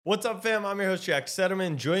What's up, fam? I'm your host, Jack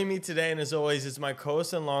Settleman. Joining me today, and as always, is my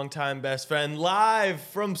co-host and longtime best friend, live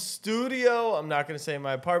from studio. I'm not going to say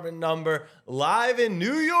my apartment number. Live in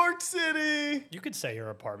New York City. You could say your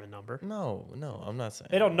apartment number. No, I'm not saying.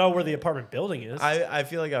 They don't know where the apartment building is. I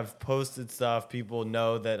feel like I've posted stuff. People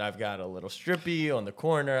know that I've got a little strippy on the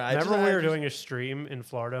corner. Remember when we were doing a stream in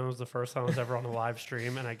Florida? It was the first time I was ever on a live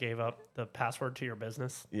stream, and I gave up the password to your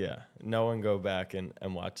business. Yeah, no one go back and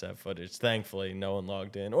watch that footage. Thankfully, no one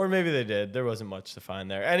logged in. Or maybe they did. There wasn't much to find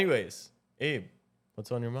there. Anyways, Abe,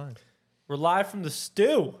 what's on your mind? We're live from the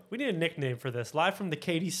stew. We need a nickname for this. Live from the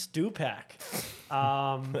Katie Stew Pack.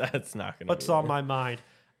 That's not going to What's on my mind?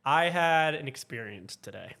 I had an experience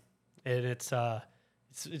today, and it's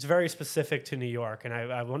very specific to New York, and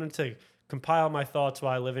I wanted to compile my thoughts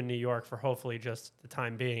while I live in New York for hopefully just the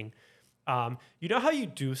time being. You know how you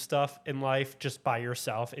do stuff in life just by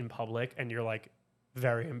yourself in public, and you're like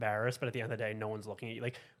very embarrassed, but at the end of the day, no one's looking at you.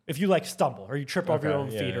 Like if you like stumble or you trip over your own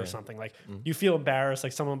feet or something, like you feel embarrassed,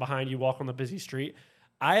 like someone behind you walk on the busy street.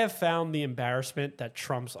 I have found the embarrassment that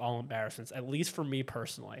trumps all embarrassments, at least for me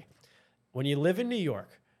personally. When you live in New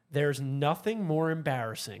York, there's nothing more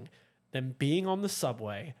embarrassing than being on the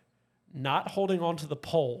subway, not holding onto the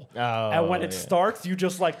pole. And when it starts, you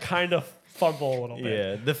just like kind of fumble a little bit.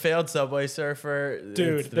 Yeah, the failed subway surfer.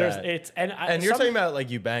 Dude, and you're talking about like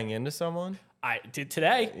you bang into someone? I did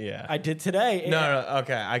today. Yeah. I did today. No,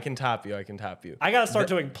 okay. I can top you. I got to start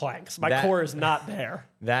doing planks. My core is not there.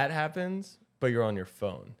 That happens, but you're on your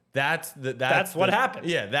phone. That's what happened.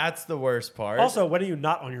 Yeah, that's the worst part. Also, when are you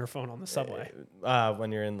not on your phone on the subway?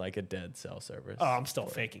 When you're in like a dead cell service. Oh, I'm still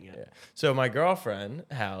faking it. Yeah. So my girlfriend,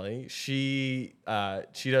 Hallie, she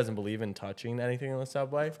doesn't believe in touching anything on the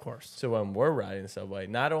subway. Of course. So when we're riding the subway,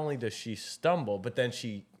 not only does she stumble, but then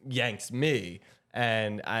she yanks me.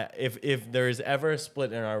 And if there is ever a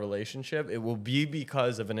split in our relationship, it will be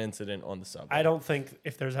because of an incident on the subway. I don't think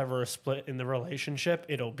if there's ever a split in the relationship,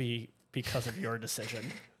 it'll be because of your decision.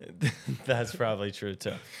 That's probably true too.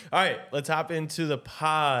 All right, let's hop into the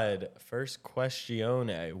pod. First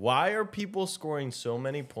questione. Why are people scoring so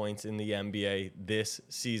many points in the NBA this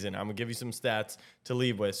season? I'm going to give you some stats to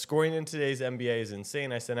leave with. Scoring in today's NBA is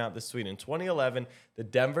insane. I sent out this tweet. In 2011, the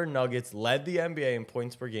Denver Nuggets led the NBA in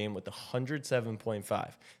points per game with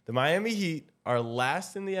 107.5. The Miami Heat are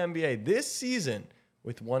last in the NBA this season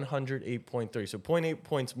with 108.3. So 0.8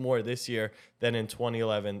 points more this year than in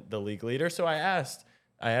 2011, the league leader. So I asked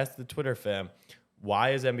the Twitter fam, why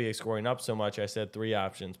is NBA scoring up so much? I said three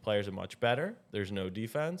options. Players are much better. There's no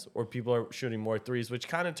defense. Or people are shooting more threes, which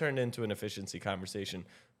kind of turned into an efficiency conversation.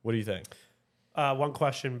 What do you think? One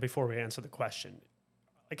question before we answer the question.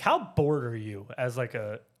 Like, how bored are you as like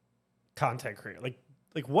a content creator?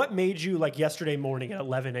 Like what made you like yesterday morning at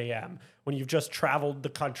 11 a.m. when you've just traveled the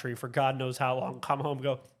country for God knows how long, come home and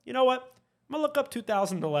go, you know what? I'm going to look up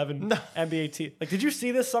 2011 NBA team. Like, did you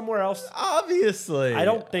see this somewhere else? Obviously. I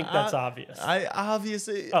don't think that's obvious.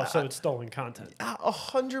 So it's stolen content.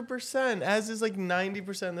 100%, as is like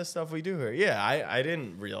 90% of the stuff we do here. Yeah, I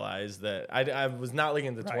didn't realize that. I was not looking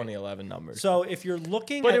at the 2011 numbers. So if you're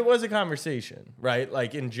looking But it was a conversation, right?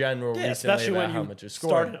 Like in general, recently especially about when how you much is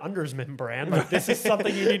scoring. start an Undersman brand. Like, this is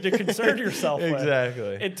something you need to concern yourself with.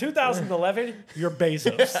 Exactly. In 2011, you're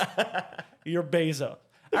Bezos. You're Bezos.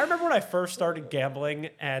 I remember when I first started gambling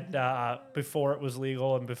and before it was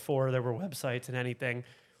legal and before there were websites and anything,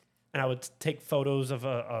 and I would take photos of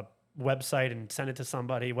a website and send it to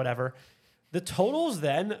somebody, whatever. The totals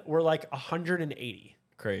then were like 180.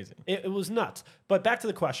 Crazy. It was nuts. But back to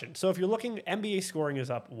the question. So if you're looking, NBA scoring is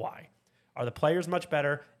up. Why? Are the players much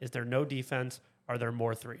better? Is there no defense? Are there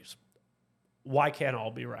more threes? Why can't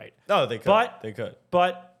all be right? Oh, they could.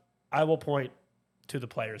 But I will point to the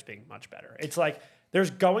players being much better. It's like there's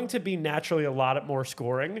going to be naturally a lot more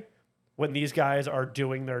scoring when these guys are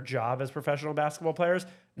doing their job as professional basketball players,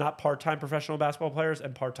 not part-time professional basketball players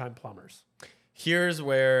and part-time plumbers. Here's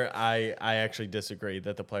where I actually disagree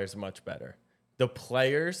that the players are much better. The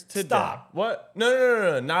players today. Stop. What?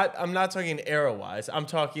 No. I'm not talking era-wise. I'm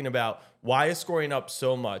talking about why is scoring up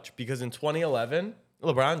so much? Because in 2011,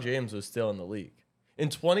 LeBron James was still in the league. In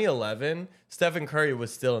 2011, Stephen Curry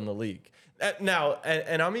was still in the league. Now,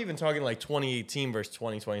 and I'm even talking like 2018 versus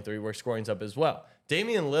 2023, where scoring's up as well.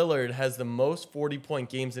 Damian Lillard has the most 40-point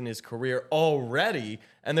games in his career already,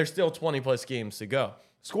 and there's still 20-plus games to go.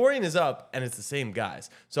 Scoring is up, and it's the same guys.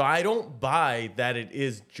 So I don't buy that it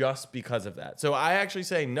is just because of that. So I actually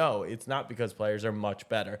say, no, it's not because players are much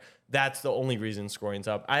better. That's the only reason scoring's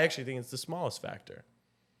up. I actually think it's the smallest factor.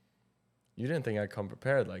 You didn't think I'd come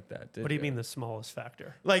prepared like that, did you? What do you mean the smallest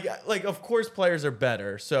factor? Like, of course, players are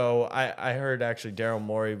better. So I heard actually Daryl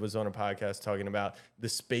Morey was on a podcast talking about the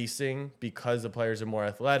spacing because the players are more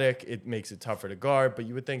athletic. It makes it tougher to guard. But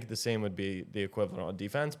you would think the same would be the equivalent on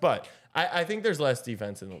defense. But I think there's less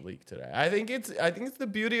defense in the league today. I think it's the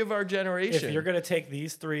beauty of our generation. If you're going to take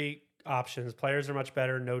these three options, players are much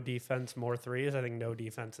better, no defense, more threes. I think no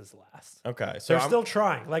defense is last. Okay, so they're still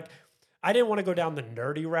trying. Like, I didn't want to go down the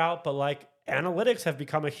nerdy route, but like analytics have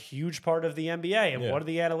become a huge part of the NBA. And what do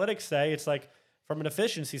the analytics say? It's like from an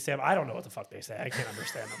efficiency standpoint, I don't know what the fuck they say. I can't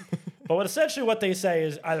understand them. But essentially what they say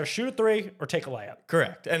is either shoot a three or take a layup.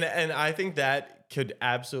 Correct. And I think that could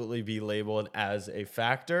absolutely be labeled as a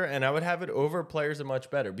factor. And I would have it over players are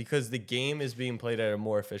much better because the game is being played at a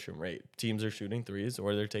more efficient rate. Teams are shooting threes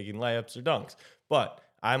or they're taking layups or dunks. But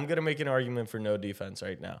I'm going to make an argument for no defense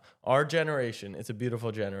right now. Our generation, it's a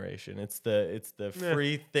beautiful generation. It's the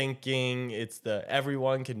free thinking. It's the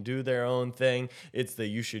everyone can do their own thing. It's the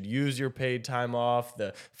you should use your paid time off,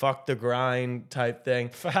 the fuck the grind type thing.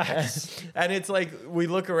 Facts. And it's like we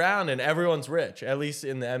look around and everyone's rich, at least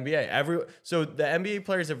in the NBA. So the NBA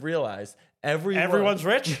players have realized everyone's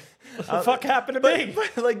rich? What the fuck happened to me?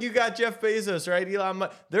 But like you got Jeff Bezos, right? Elon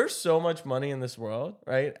Musk. There's so much money in this world,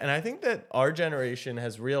 right? And I think that our generation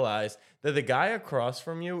has realized that the guy across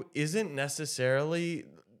from you isn't necessarily,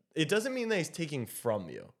 it doesn't mean that he's taking from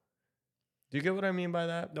you. Do you get what I mean by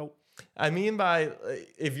that? Nope. I mean by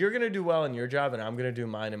if you're gonna do well in your job and I'm gonna do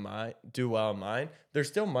well in mine, there's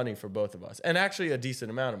still money for both of us, and actually a decent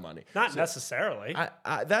amount of money. Not necessarily.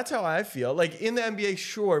 That's how I feel. Like in the NBA,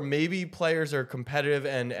 sure, maybe players are competitive,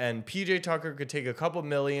 and PJ Tucker could take a couple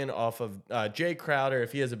million off of Jay Crowder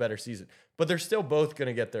if he has a better season. But they're still both going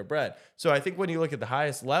to get their bread. So I think when you look at the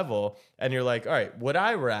highest level and you're like, all right, would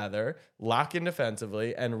I rather lock in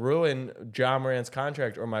defensively and ruin Ja Morant's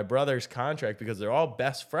contract or my brother's contract because they're all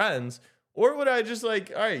best friends? Or would I just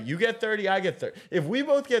like, all right, you get 30, I get 30. If we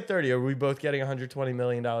both get 30, are we both getting $120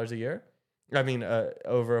 million a year? I mean,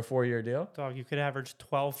 over a 4-year deal? Dog, you could average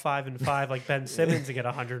 12, 5, and 5 like Ben Simmons and get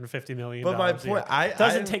 $150 million. But my point, it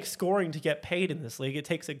doesn't take scoring to get paid in this league. It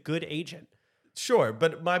takes a good agent. Sure,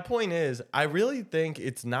 but my point is, I really think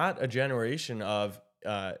it's not a generation of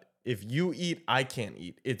if you eat, I can't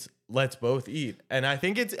eat. It's let's both eat, and I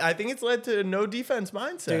think it's led to no defense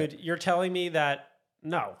mindset. Dude, you're telling me that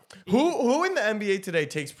no. Who in the NBA today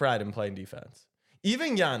takes pride in playing defense?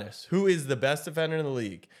 Even Giannis, who is the best defender in the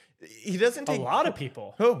league, he doesn't take a lot of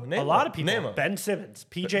people. Who? A lot of people. Name him. Ben Simmons,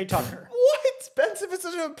 PJ Tucker. What? Ben Simmons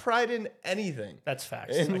doesn't have pride in anything. That's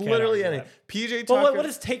facts. In literally anything. PJ Tucker. But what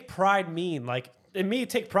does take pride mean? Like, in me,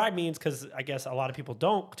 take pride means, because I guess a lot of people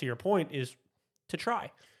don't, to your point, is to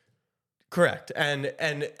try. Correct. And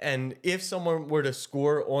if someone were to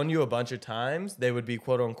score on you a bunch of times, they would be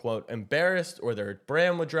quote unquote embarrassed, or their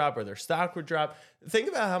brand would drop, or their stock would drop. Think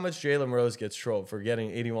about how much Jalen Rose gets trolled for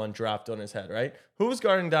getting 81 dropped on his head, right? Who was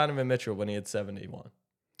guarding Donovan Mitchell when he had 71?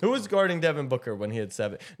 Who was guarding Devin Booker when he had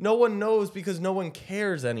 7? No one knows because no one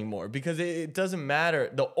cares anymore, because it doesn't matter.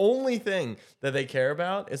 The only thing that they care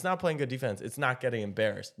about is not playing good defense. It's not getting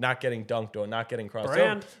embarrassed, not getting dunked on, not getting crossed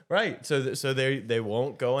over. Right. So they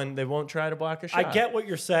won't go and they won't try to block a shot. I get what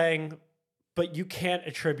you're saying, but you can't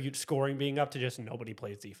attribute scoring being up to just nobody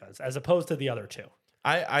plays defense as opposed to the other two.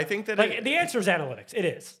 I think that the answer is analytics. It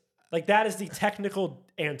is. Like, that is the technical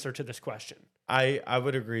answer to this question. I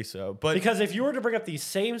would agree so. But because if you were to bring up these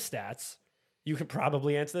same stats, you could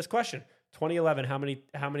probably answer this question. 2011, how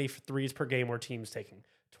many threes per game were teams taking?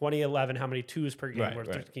 2011, how many twos per game were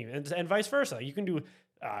teams? And vice versa. You can do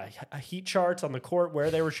heat charts on the court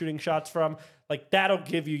where they were shooting shots from. Like, that'll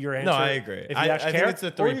give you your answer. No, I agree. If you actually care. Think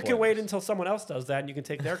it's the or you can wait until someone else does that and you can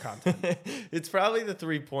take their content. It's probably the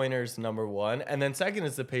 3-pointers, number one. And then second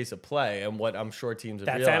is the pace of play. And what I'm sure teams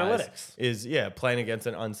have realized is, playing against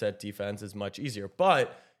an unset defense is much easier.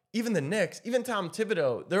 But even the Knicks, even Tom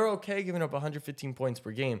Thibodeau, they're okay giving up 115 points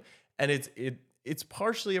per game. And it's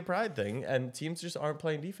partially a pride thing. And teams just aren't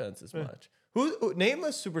playing defense as much. Who name a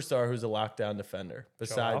superstar who's a lockdown defender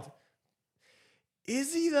besides?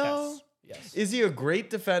 Is he though? Yes. Is he a great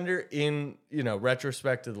defender in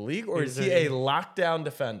retrospect to the league, or is he a lockdown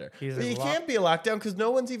defender? He can't be a lockdown because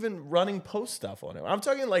no one's even running post stuff on him. I'm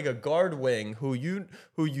talking like a guard wing who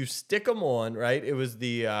you stick them on, right? It was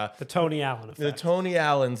the Tony Allen effect. The Tony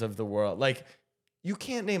Allens of the world. Like, you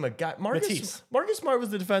can't name a guy. Marcus Smart was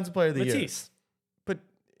the defensive player of the year. But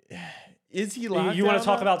is he lockdown? You want to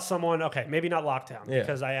talk about someone? Okay, maybe not lockdown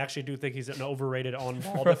because I actually do think he's an overrated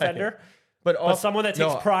on-ball defender. But someone that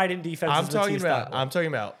takes pride in defense. I'm talking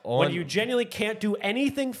about when you genuinely can't do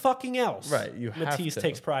anything fucking else. Right, you have Matisse to.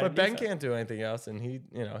 takes pride. But in Ben defense. can't do anything else, and he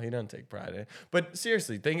doesn't take pride in it. But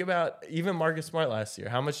seriously, think about even Marcus Smart last year.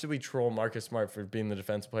 How much did we troll Marcus Smart for being the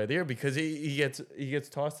defensive player of the year because he gets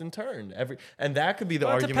tossed and turned and that could be the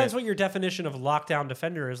argument. It depends what your definition of lockdown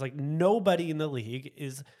defender is. Like nobody in the league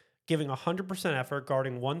is giving 100% effort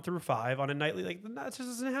guarding 1 through 5 on a nightly. Like that just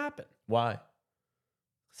doesn't happen. Why?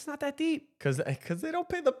 It's not that deep. Because they don't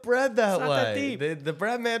pay the bread that it's not way. That deep. The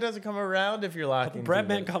bread man doesn't come around if you're locking. The bread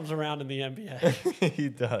man comes around in the NBA. He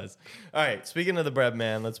does. All right. Speaking of the bread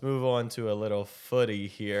man, let's move on to a little footy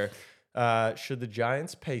here. Should the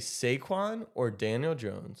Giants pay Saquon or Daniel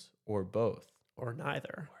Jones or both? Or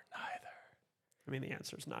neither. I mean, the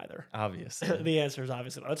answer is neither. Obviously. The answer is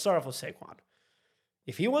obviously. Let's start off with Saquon.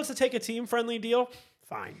 If he wants to take a team-friendly deal,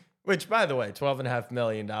 fine. Which, by the way, $12.5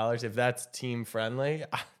 million, if that's team-friendly,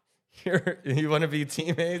 you want to be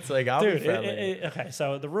teammates? Like, I'll be friendly. Okay,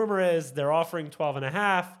 so the rumor is they're offering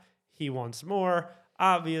 12.5. He wants more.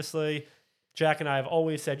 Obviously, Jack and I have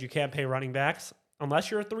always said you can't pay running backs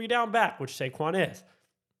unless you're a 3-down back, which Saquon is.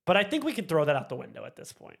 But I think we can throw that out the window at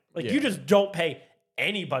this point. Like, you just don't pay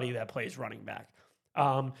anybody that plays running back.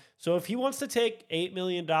 So if he wants to take $8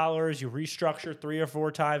 million, you restructure 3 or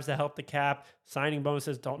 4 times to help the cap, signing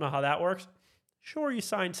bonuses, don't know how that works. Sure, you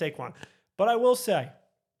sign Saquon. But I will say,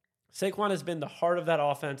 Saquon has been the heart of that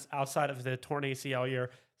offense outside of the torn ACL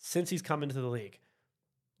year since he's come into the league.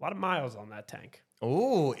 A lot of miles on that tank.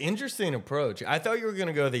 Oh, interesting approach. I thought you were going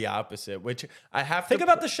to go the opposite, which I have to think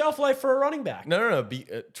about the shelf life for a running back. No.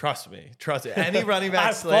 Trust me. Any running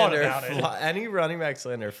back slander, any running back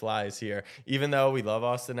slander flies here. Even though we love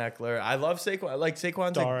Austin Eckler, I love Saquon. Like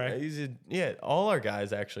Saquon's, all our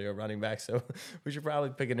guys actually are running backs, so we should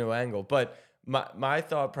probably pick a new angle. But my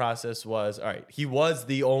thought process was, all right, he was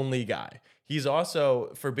the only guy. He's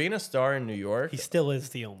also, for being a star in New York, he still is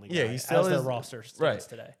the only guy. Yeah, he still is their roster stands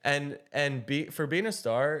today. For being a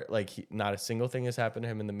star, like not a single thing has happened to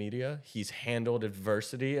him in the media. He's handled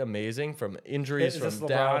adversity amazing, from injuries, is this from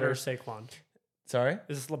LeBron or Saquon? Sorry,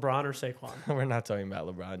 is this LeBron or Saquon? We're not talking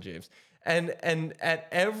about LeBron James. And at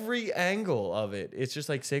every angle of it, it's just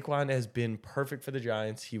like Saquon has been perfect for the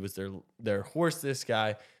Giants. He was their horse, this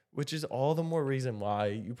guy. Which is all the more reason why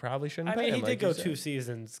you probably shouldn't pay him. He did go 2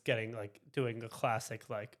 seasons doing a classic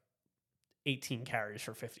 18 carries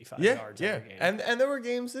for 55 yards every game. And there were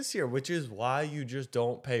games this year, which is why you just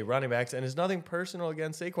don't pay running backs. And it's nothing personal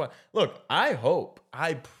against Saquon. Look, I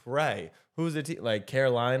pray. Who's the team? Like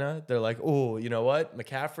Carolina, they're like, oh, you know what?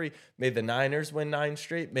 McCaffrey made the Niners win 9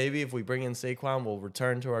 straight. Maybe if we bring in Saquon, we'll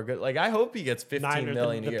return to our good. Like, I hope he gets $15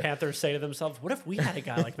 million a year. The Panthers say to themselves, what if we had a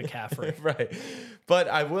guy like McCaffrey? Right. But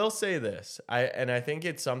I will say this, I think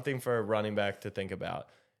it's something for a running back to think about.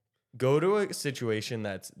 Go to a situation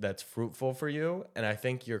that's fruitful for you, and I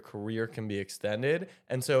think your career can be extended.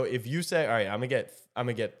 And so if you say, all right, I'm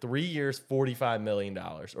gonna get 3 years, $45 million,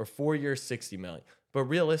 or 4 years, $60 million. But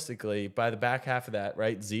realistically, by the back half of that,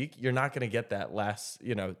 right, Zeke, you're not going to get that last,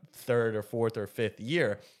 third or fourth or fifth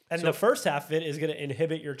year. And the first half of it is going to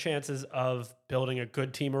inhibit your chances of building a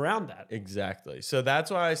good team around that. Exactly. So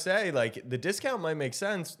that's why I say, the discount might make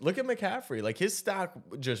sense. Look at McCaffrey. His stock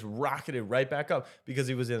just rocketed right back up because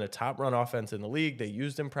he was in a top-run offense in the league. They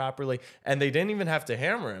used him properly, and they didn't even have to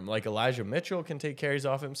hammer him. Elijah Mitchell can take carries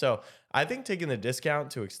off him. So I think taking the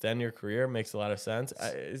discount to extend your career makes a lot of sense.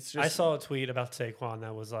 I saw a tweet about Saquon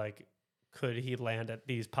that was could he land at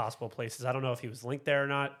these possible places? I don't know if he was linked there or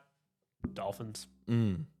not. Dolphins.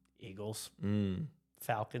 Eagles,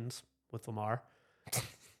 Falcons with Lamar,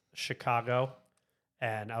 Chicago,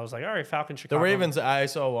 and I was like, all right, Falcons, Chicago. The Ravens, I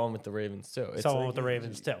saw one with the Ravens too. Saw one with the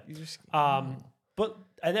Ravens too. But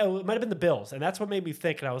I know it might have been the Bills, and that's what made me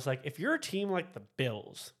think. And I was like, if you're a team like the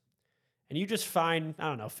Bills, and you just find, I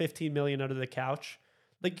don't know, $15 million under the couch,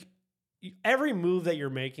 every move that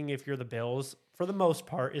you're making, if you're the Bills, for the most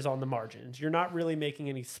part, is on the margins. You're not really making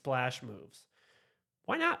any splash moves.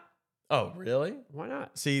 Why not? Oh, really? Why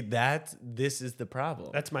not? See, this is the problem.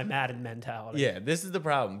 That's my Madden mentality. Yeah, this is the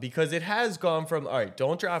problem because it has gone from, all right,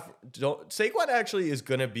 Saquon actually is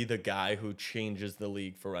going to be the guy who changes the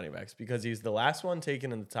league for running backs because he's the last one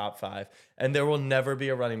taken in the top 5, and there will never be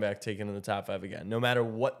a running back taken in the top 5 again, no matter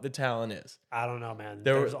what the talent is. I don't know, man.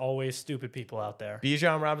 There's always stupid people out there.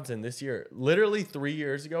 Bijan Robinson this year, literally 4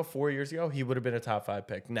 years ago, he would have been a top 5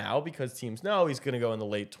 pick. Now, because teams know he's going to go in the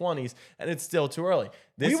late 20s, and it's still too early.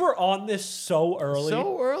 We were on this so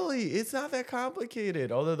early. It's not that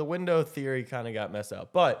complicated, although the window theory kind of got messed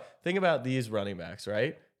up. But think about these running backs,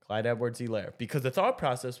 right? Clyde Edwards-Helaire. Because the thought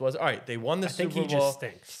process was, all right, they won the Super Bowl. I think he just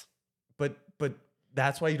stinks. But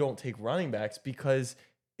that's why you don't take running backs, because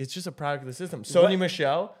it's just a product of the system. Sony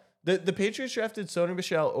Michel, the Patriots drafted Sony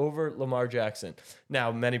Michel over Lamar Jackson.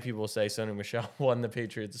 Now, many people say Sony Michel won the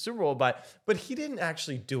Patriots the Super Bowl, but he didn't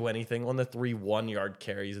actually do anything on the 3 1-yard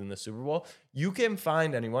carries in the Super Bowl. You can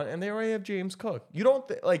find anyone, and they already have James Cook. You don't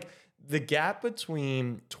the gap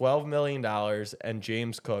between $12 million and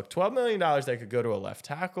James Cook, $12 million that could go to a left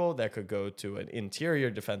tackle, that could go to an interior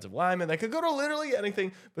defensive lineman, that could go to literally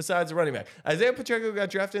anything besides a running back. Isaiah Pacheco got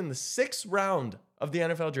drafted in the 6th round of the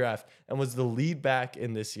NFL draft and was the lead back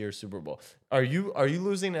in this year's Super Bowl. Are you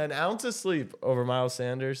losing an ounce of sleep over Miles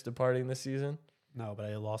Sanders departing this season? No, but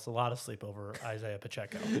I lost a lot of sleep over Isaiah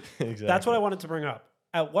Pacheco. Exactly. That's what I wanted to bring up.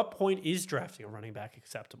 At what point is drafting a running back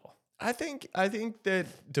acceptable? I think that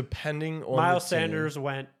depending on Miles the team, Sanders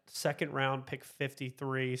went 2nd round, pick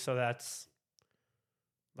 53, so that's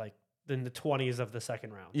like in the 20s of the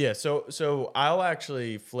 2nd round. Yeah, so I'll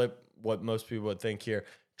actually flip what most people would think here.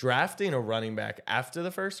 Drafting a running back after the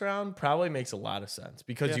 1st round probably makes a lot of sense,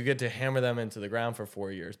 because you get to hammer them into the ground for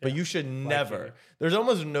 4 years. But you should never. There's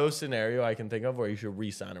almost no scenario I can think of where you should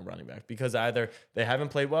re-sign a running back, because either they haven't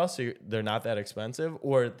played well, so they're not that expensive,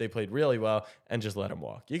 or they played really well and just let them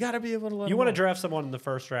walk. You got to be able to let them walk. You want to draft someone in the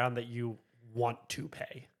 1st round that you want to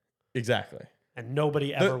pay. Exactly. And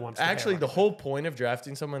nobody ever wants to actually, pay the whole point of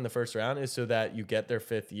drafting someone in the 1st round is so that you get their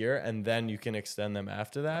 5th year, and then you can extend them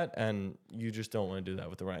after that. And you just don't want to do that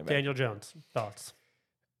with the running back. Daniel Jones, thoughts?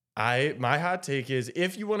 My hot take is,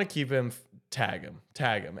 if you want to keep him, tag him,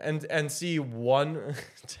 and see one.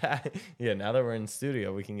 Yeah, now that we're in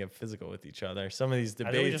studio, we can get physical with each other. Some of these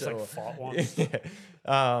debates, I think we just like fought once.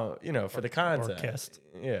 For the content. Or kissed.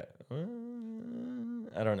 Yeah,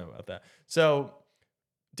 I don't know about that. So,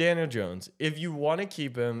 Daniel Jones, if you want to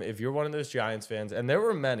keep him, if you're one of those Giants fans, and there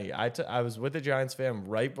were many, I was with a Giants fan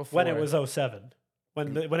right before. When it was 07.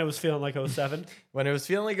 When it was feeling like 07. When it was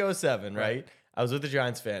feeling like 07, right? I was with a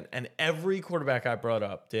Giants fan, and every quarterback I brought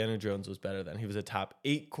up, Daniel Jones was better than. He was a top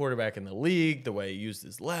 8 quarterback in the league, the way he used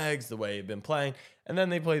his legs, the way he'd been playing. And then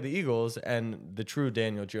they played the Eagles, and the true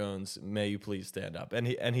Daniel Jones, may you please stand up. And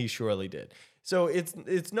he surely did. So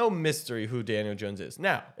it's no mystery who Daniel Jones is.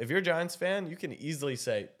 Now, if you're a Giants fan, you can easily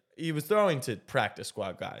say he was throwing to practice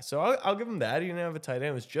squad guys. So I'll give him that. He didn't have a tight end.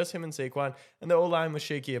 It was just him and Saquon. And the O-line was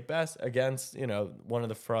shaky at best against, one of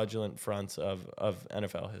the fraudulent fronts of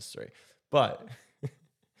NFL history. But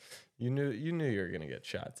you knew you were going to get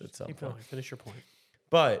shots at some Keep point. going. Finish your point.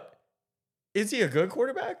 But is he a good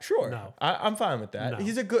quarterback? Sure. No. I'm fine with that. No.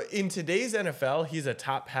 He's in today's NFL, he's a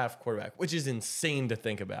top half quarterback, which is insane to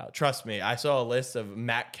think about. Trust me, I saw a list of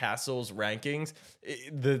Matt Castle's rankings.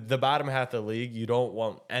 The bottom half of the league, you don't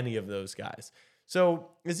want any of those guys. So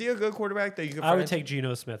is he a good quarterback that you could I would take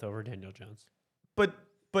Geno Smith over Daniel Jones.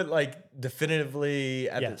 But like definitively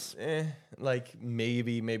Yes.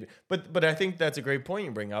 Maybe. But I think that's a great point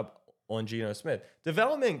you bring up on Geno Smith.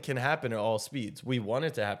 Development can happen at all speeds. We want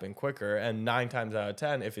it to happen quicker, and 9 times out of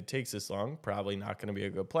 10, if it takes this long, probably not going to be a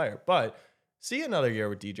good player. But see another year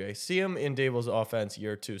with DJ. See him in Dable's offense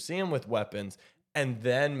year 2. See him with weapons, and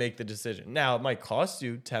then make the decision. Now, it might cost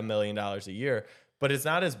you $10 million a year, but it's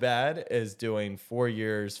not as bad as doing 4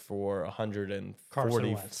 years for 140.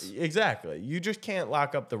 Carson Wentz. Exactly. You just can't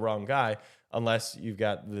lock up the wrong guy unless you've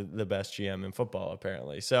got the best GM in football,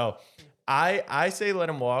 apparently. So I say let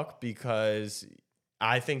him walk, because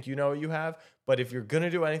I think you know what you have. But if you're going to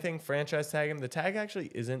do anything, franchise tag him. The tag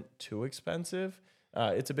actually isn't too expensive.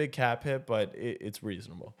 It's a big cap hit, but it's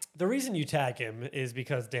reasonable. The reason you tag him is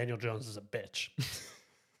because Daniel Jones is a bitch.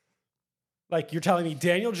 Like, you're telling me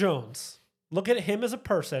Daniel Jones, look at him as a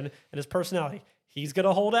person and his personality. He's going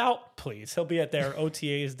to hold out? Please. He'll be at their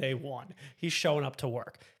OTAs day 1. He's showing up to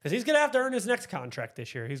work because he's going to have to earn his next contract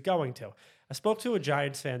this year. He's going to. I spoke to a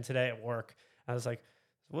Giants fan today at work. I was like,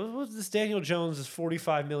 what was this Daniel Jones'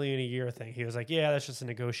 $45 million a year thing? He was like, yeah, that's just a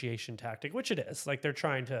negotiation tactic, which it is. Like, they're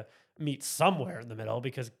trying to meet somewhere in the middle,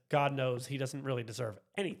 because God knows he doesn't really deserve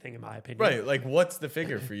anything, in my opinion. Right. Like, what's the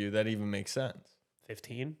figure for you that even makes sense?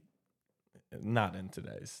 15? Not in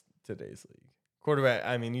today's league. Quarterback,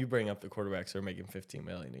 I mean, you bring up the quarterbacks who are making $15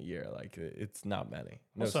 million a year. Like, it's not many.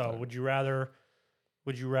 No Also, star. would you rather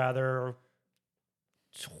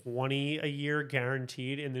 20 a year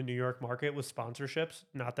guaranteed in the New York market with sponsorships?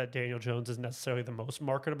 Not that Daniel Jones is necessarily the most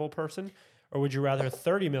marketable person. Or would you rather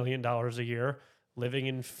 $30 million a year living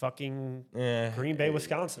in fucking Green Bay,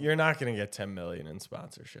 Wisconsin? You're not going to get $10 million in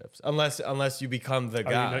sponsorships unless you become the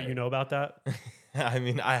guy. You know about that? I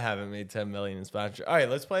mean, I haven't made $10 million in sponsorship. All right,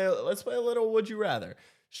 let's play a little would you rather.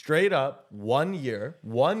 Straight up, 1 year.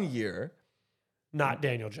 Not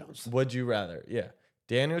Daniel Jones. Would you rather? Yeah.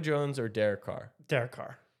 Daniel Jones or Derek Carr? Derek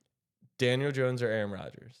Carr. Daniel Jones or Aaron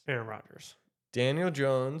Rodgers? Aaron Rodgers. Daniel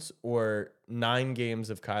Jones or 9 games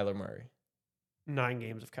of Kyler Murray? 9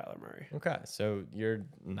 games of Kyler Murray. Okay, so you're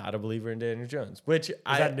not a believer in Daniel Jones, which Is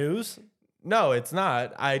that news? No, it's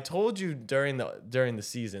not. I told you during the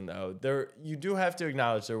season though, you do have to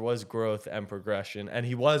acknowledge there was growth and progression, and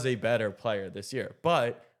he was a better player this year.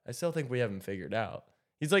 But I still think we haven't figured out.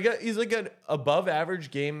 He's like an above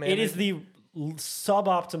average game manager. It is the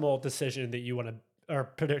suboptimal decision that you want to, or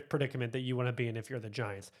predicament that you want to be in if you're the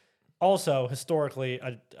Giants. Also, historically,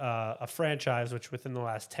 a franchise which within the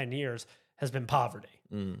last 10 years has been poverty.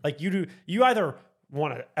 Like you either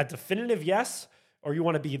want a definitive yes, or you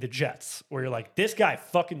want to be the Jets, where you're like, this guy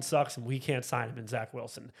fucking sucks and we can't sign him in Zach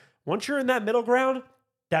Wilson. Once you're in that middle ground,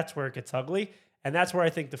 that's where it gets ugly. And that's where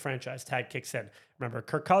I think the franchise tag kicks in. Remember,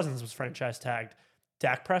 Kirk Cousins was franchise tagged.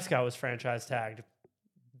 Dak Prescott was franchise tagged.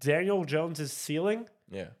 Daniel Jones' ceiling,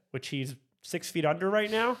 which he's 6 feet under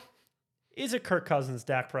right now, is a Kirk Cousins,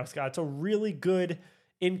 Dak Prescott. It's a really good,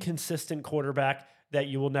 inconsistent quarterback that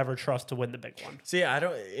you will never trust to win the big one. See,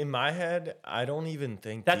 in my head, I don't even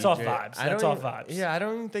think that's off vibes. That's off vibes. Yeah, I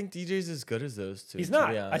don't even think DJ's as good as those two. He's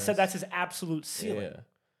not. I said that's his absolute ceiling. Yeah.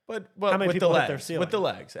 But how many with people the hit their legs, ceiling? with the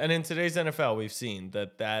legs, and in today's NFL, we've seen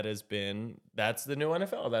that's the new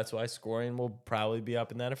NFL. That's why scoring will probably be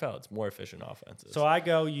up in the NFL. It's more efficient offenses. So I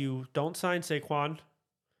go, you don't sign Saquon.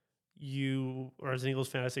 Or as an Eagles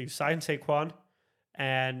fan, I say you sign Saquon,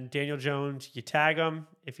 and Daniel Jones, you tag him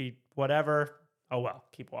if he whatever. Oh well,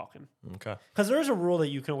 keep walking. Okay. Because there is a rule that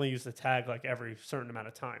you can only use the tag like every certain amount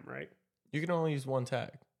of time, right? You can only use one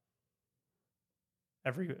tag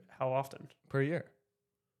How often? per year.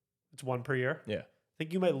 It's one per year. Yeah. I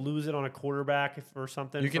think you might lose it on a quarterback or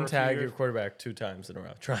something. You can for a few tag years. your quarterback 2 times in a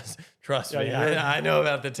row. Trust me. Yeah. I know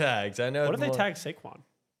about the tags. I know. What if they tag Saquon?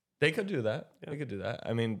 They could do that. Yeah. They could do that.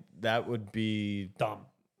 I mean, that would be Dumb.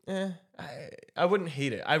 I wouldn't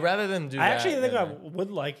hate it. I'd rather them do that. I actually think I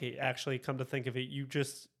would like it. Actually, come to think of it, you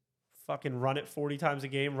just fucking run it 40 times a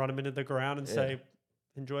game, run them into the ground, and say,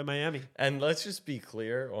 "Enjoy Miami." And let's just be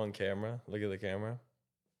clear on camera. Look at the camera.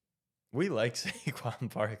 We like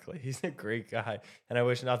Saquon Barkley. He's a great guy, and I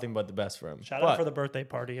wish nothing but the best for him. Shout out for the birthday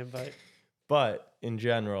party invite. But in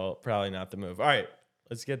general, probably not the move. All right,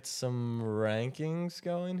 let's get some rankings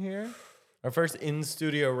going here. Our first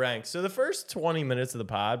in-studio rank. So the first 20 minutes of the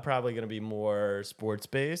pod probably going to be more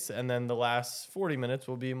sports-based, and then the last 40 minutes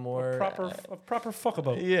will be more... A proper fuck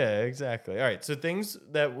about. Yeah, exactly. All right, so things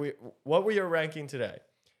that what we are ranking today.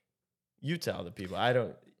 You tell the people. I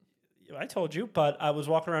told you, but I was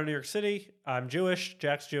walking around New York City. I'm Jewish.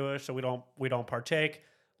 Jack's Jewish, so we don't partake.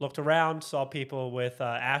 Looked around, saw people with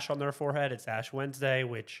ash on their forehead. It's Ash Wednesday,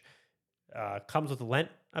 which comes with Lent,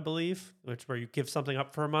 I believe, which is where you give something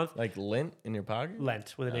up for a month. Like lint in your pocket?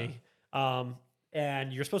 Lent with an E.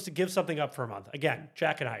 And you're supposed to give something up for a month. Again,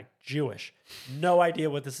 Jack and I, Jewish. No idea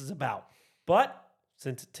what this is about. But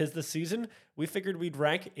since 'tis the season, we figured we'd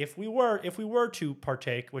rank if we were to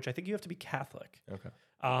partake, which I think you have to be Catholic. Okay.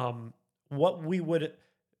 What we would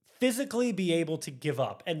physically be able to give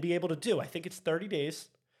up and be able to do. I think it's 30 days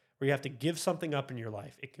where you have to give something up in your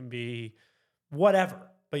life. It can be whatever,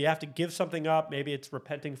 but you have to give something up. Maybe it's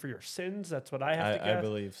repenting for your sins. That's what I have to guess. I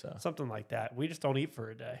believe so. Something like that. We just don't eat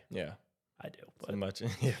for a day. Yeah. I do. But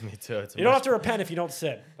yeah, me too. You don't have to repent if you don't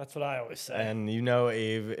sin. That's what I always say. And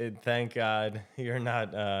Abe, thank God you're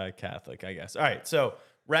not Catholic, I guess. All right, so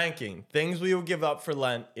ranking. Things we would give up for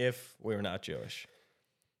Lent if we were not Jewish.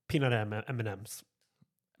 Peanut M&Ms.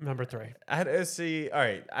 Number 3. I see. All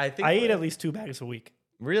right, I think I eat at least 2 bags a week.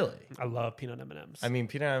 Really? I love peanut M&Ms. I mean,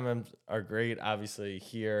 peanut M&Ms are great. Obviously,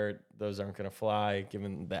 here those aren't going to fly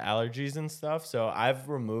given the allergies and stuff. So I've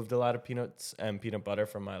removed a lot of peanuts and peanut butter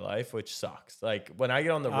from my life, which sucks. Like when I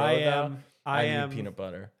get on the road, I need peanut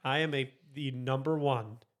butter. I am the number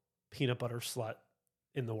 1 peanut butter slut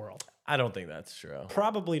in the world. I don't think that's true.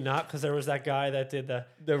 Probably not, because there was that guy that did the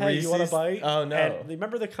hey, Reese's? you want a bite? Oh, no. And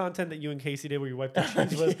remember the content that you and Casey did where you wiped the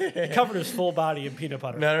cheese with? Yeah. He covered his full body in peanut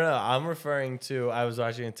butter. No. I'm referring to, I was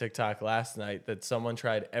watching a TikTok last night that someone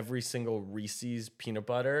tried every single Reese's peanut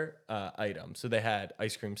butter item. So they had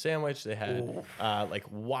ice cream sandwich, they had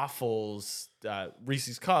like waffles,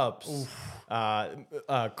 Reese's cups,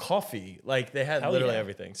 coffee. Like they had literally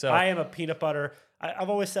everything. So I am a peanut butter.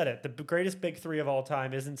 I've always said it. The greatest big 3 of all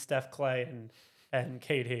time isn't Steph Clay and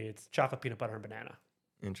KD. It's chocolate, peanut butter, and banana.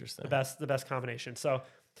 Interesting. The best combination. So,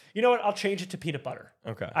 you know what? I'll change it to peanut butter.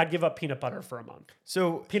 Okay. I'd give up peanut butter for a month.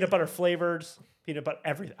 So peanut butter flavors, peanut butter,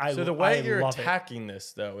 everything. So the way you're attacking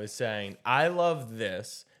this though is saying, I love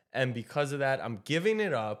this, and because of that, I'm giving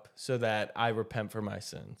it up so that I repent for my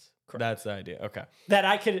sins. Correct. That's the idea. Okay. That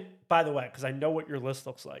I could, by the way, because I know what your list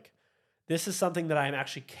looks like, this is something that I am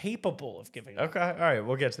actually capable of giving up. Okay, all right,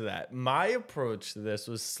 we'll get to that. My approach to this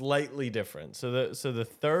was slightly different. So the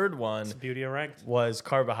third one It's the beauty of ranked. was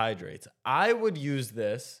carbohydrates. I would use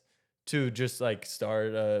this to just like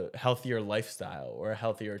start a healthier lifestyle or a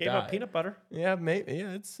healthier Gave diet. up peanut butter. Yeah, maybe.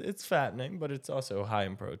 Yeah, it's fattening, but it's also high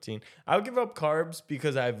in protein. I would give up carbs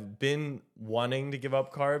because I've been wanting to give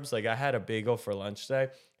up carbs. Like I had a bagel for lunch today,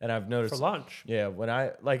 and I've noticed For lunch. Yeah, when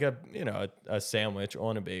I like a sandwich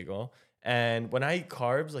on a bagel, and when I eat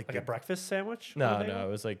carbs, like Like a breakfast sandwich? no, on a bagel? no,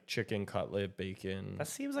 it was like chicken cutlet, bacon. That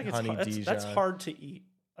seems like it's honey hard. That's Dijon. hard to eat.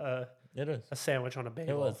 It is. A sandwich on a It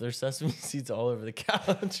bagel. was. There's sesame seeds all over the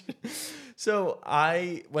couch. So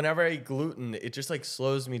whenever I eat gluten, it just like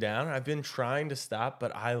slows me down. I've been trying to stop,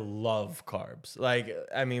 but I love carbs. Like,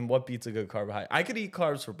 I mean, what beats a good carbohydrate? I could eat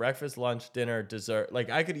carbs for breakfast, lunch, dinner, dessert. Like,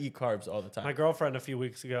 I could eat carbs all the time. My girlfriend a few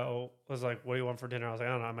weeks ago was like, "What do you want for dinner?" I was like,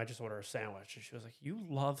 "I don't know. I might just order a sandwich." And she was like, "You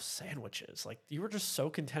love sandwiches. Like you were just so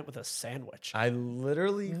content with a sandwich." I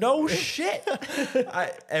literally No shit.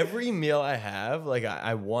 every meal I have, like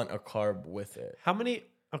I want a carb with it. How many?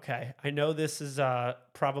 Okay, I know this is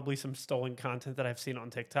probably some stolen content that I've seen on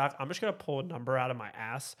TikTok. I'm just gonna pull a number out of my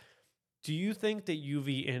ass. Do you think that you've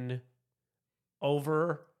eaten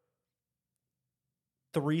over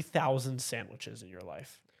 3,000 sandwiches in your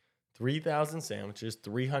life? 3,000 sandwiches,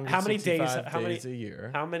 365 How many days? days a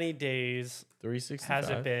year. How many days 365. has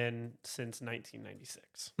it been since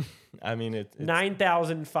 1996? I mean, it's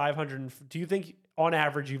 9,500. Do you think on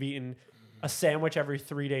average you've eaten a sandwich every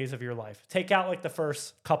 3 days of your life? Take out like the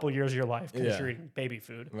first couple years of your life because Yeah. you're eating baby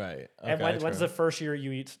food. right. And Okay, when's true. the first year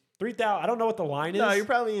you eat 3,000? I don't know what the line is. No, you're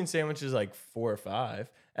probably eating sandwiches like 4 or 5.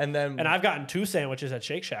 And then And I've gotten 2 sandwiches at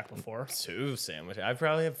Shake Shack before. 2 sandwiches. I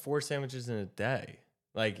probably have 4 sandwiches in a day.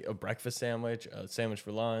 Like a breakfast sandwich, a sandwich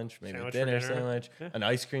for lunch, maybe Sandwich a for dinner dinner. sandwich, Yeah. an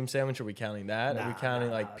ice cream sandwich. Are we counting that? Are we Nah, counting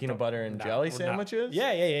nah, like peanut don't- butter and nah, jelly we're not. sandwiches?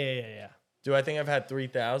 Yeah. Do I think I've had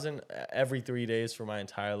 3,000 every 3 days for my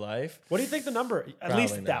entire life? What do you think the number? At Probably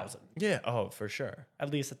least not. 1,000. Yeah. Oh, for sure. At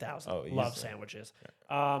least 1,000. Oh, Love easily. sandwiches.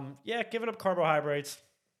 Yeah, giving up carbohydrates,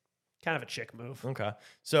 kind of a chick move. Okay.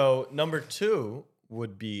 So number 2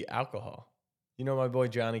 would be alcohol. You know my boy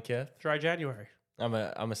Johnny Kith? Dry January. I'm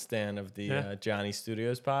a stan of the Yeah. Johnny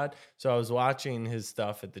Studios pod. So I was watching his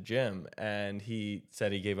stuff at the gym, and he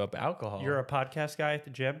said he gave up alcohol. You're a podcast guy at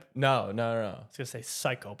the gym? No. I was going to say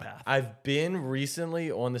psychopath. I've been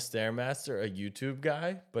recently on the Stairmaster, a YouTube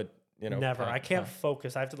guy, but you know, Never. I can't uh,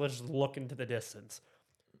 focus. I have to just look into the distance.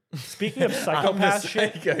 Speaking of I'm a psychopath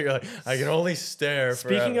shit, psycho. You're like, I can only stare.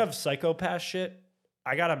 speaking forever. of psychopath shit,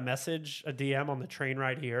 I got a message, a DM on the train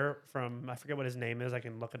ride here from, I forget what his name is. I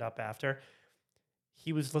can look it up after.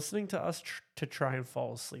 He was listening to us to try and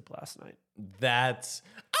fall asleep last night. That's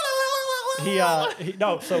So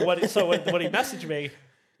when he messaged me,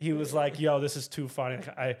 he was like, "Yo, this is too funny."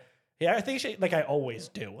 I think like I always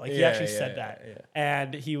do. Like he Yeah, actually yeah, said yeah, that, yeah.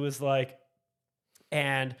 and he was like,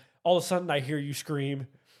 and all of a sudden I hear you scream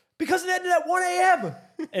because it ended at 1 a.m.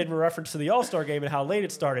 in reference to the All-Star game and how late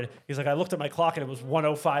it started. He's like, I looked at my clock and it was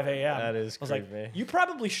 1:05 a.m. That is I was like, creepy. you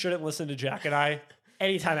probably shouldn't listen to Jack and I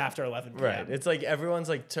anytime after 11 p.m. right. It's like everyone's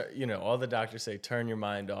like, all the doctors say turn your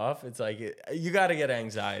mind off. It's like you got to get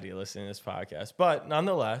anxiety listening to this podcast. But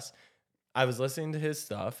nonetheless, I was listening to his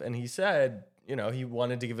stuff, and he said, he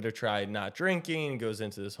wanted to give it a try, not drinking. He goes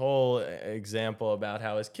into this whole example about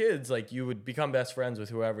how as kids, like you would become best friends with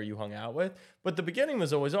whoever you hung out with. But the beginning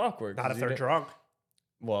was always awkward. Not 'cause if you they're didn't- drunk.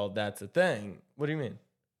 Well, that's the thing. What do you mean?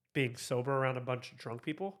 Being sober around a bunch of drunk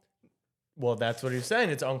people. Well, that's what he's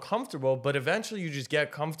saying. It's uncomfortable, but eventually you just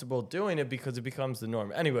get comfortable doing it because it becomes the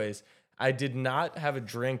norm. Anyways, I did not have a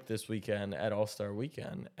drink this weekend at All-Star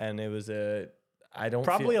Weekend, and it was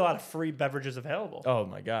Probably a lot of free beverages available. Oh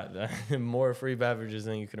my God, more free beverages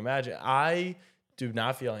than you can imagine. I do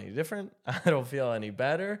not feel any different. I don't feel any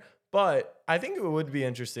better, but I think it would be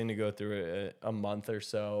interesting to go through a month or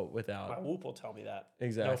so My without. Whoop will tell me that.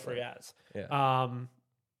 Exactly. No free ads. Yeah.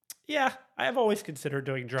 Yeah, I have always considered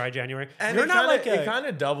doing dry January. And You're it not kinda, like it kind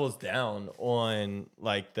of doubles down on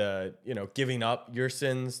like the, giving up your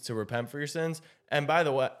sins to repent for your sins. And by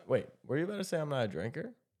the way, wait, were you about to say I'm not a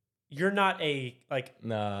drinker? you're not a like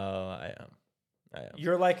No, I am.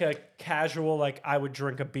 you're like a casual like I would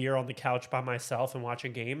drink a beer on the couch by myself and watch a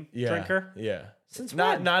game Yeah. drinker. Yeah. Since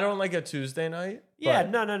not when? not on like a Tuesday night. Yeah,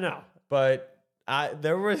 but- no. But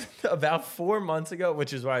there was about 4 months ago,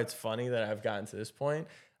 which is why it's funny that I've gotten to this point.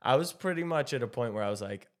 I was pretty much at a point where I was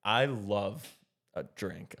like, I love a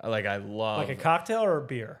drink. Like I love, Like a cocktail or a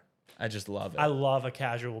beer. I just love it. I love a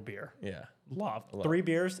casual beer. Yeah. Love. 3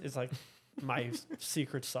 beers is like my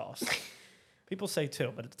secret sauce. People say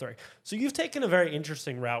 2, but it's 3. So you've taken a very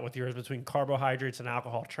interesting route with yours between carbohydrates and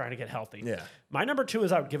alcohol, trying to get healthy. Yeah. My number 2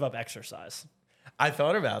 is I would give up exercise. I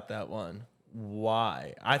thought about that one.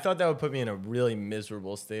 Why? I thought that would put me in a really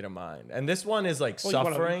miserable state of mind. And this one is like Well,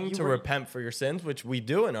 suffering to repent for your sins, which we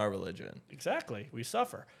do in our religion. Exactly. We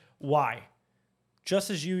suffer. Why? Just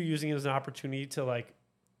as you using it as an opportunity to like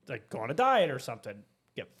go on a diet or something,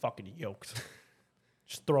 get fucking yoked.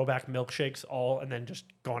 Just throw back milkshakes and then just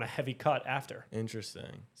go on a heavy cut after.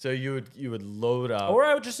 Interesting. So you would load up, Or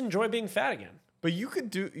I would just enjoy being fat again. but you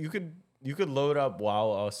could load up while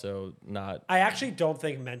also not. I actually don't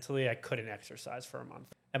think mentally I couldn't exercise for a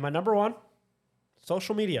month. And my number 1,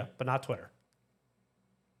 social media, but not Twitter.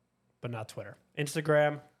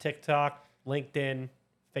 Instagram, TikTok, LinkedIn,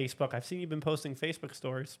 Facebook. I've seen you've been posting Facebook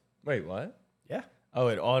stories. Wait, what? Yeah. Oh,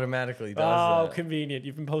 it automatically does Oh, that. convenient.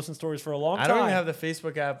 You've been posting stories for a long time. I don't even have the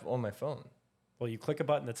Facebook app on my phone. Well, you click a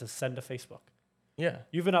button that says send to Facebook. Yeah.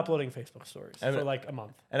 You've been uploading Facebook stories And- for like a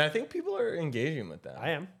month. And I think people are engaging with that.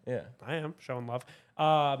 I am. Yeah. I am showing love.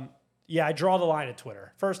 Yeah, I draw the line at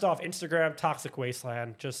Twitter. First off, Instagram, toxic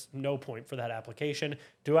wasteland. Just no point for that application.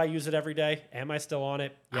 Do I use it every day? Am I still on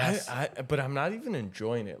it? Yes. But I'm not even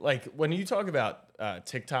enjoying it. Like when you talk about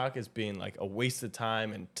TikTok as being like a waste of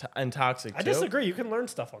time and toxic, I disagree. You can learn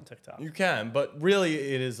stuff on TikTok. You can, but really,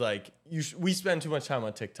 it is like we spend too much time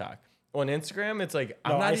on TikTok. On Instagram, it's like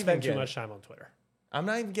I spend too much time on Twitter. I'm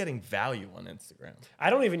not even getting value on Instagram. I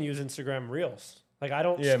don't even use Instagram Reels. Like I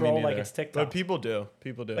don't Me scroll like neither. it's TikTok. But people do.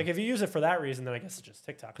 People do. Like if you use it for that reason, then I guess it's just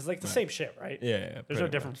TikTok. Because like the same shit, right? Yeah. There's no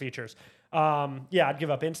different features. Yeah, I'd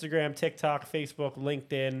give up Instagram, TikTok, Facebook,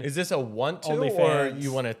 LinkedIn. Is this a want to, or OnlyFans.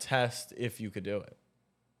 you want to test if you could do it?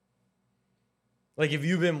 Like if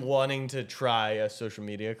you've been wanting to try a social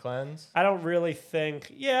media cleanse, I don't really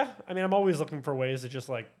think. Yeah, I mean, I'm always looking for ways to just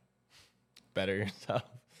like better yourself.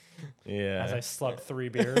 Yeah. as I slug 3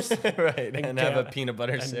 beers. Right. And have a get- peanut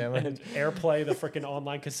butter sandwich. and AirPlay the freaking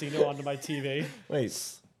online casino onto my TV. Wait,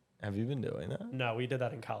 have you been doing that? No, we did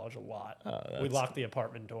that in college a lot. Oh, We that's- locked the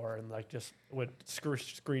apartment door and like just would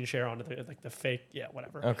screen share onto the fake,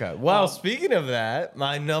 whatever. Okay. Well, speaking of that,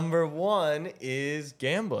 my number 1 is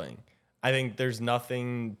gambling. I think there's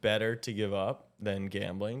nothing better to give up than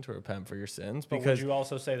gambling to repent for your sins. But would Because you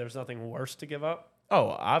also say there's nothing worse to give up?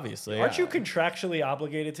 obviously, Aren't you contractually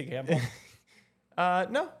obligated to gamble?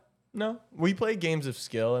 No. We play games of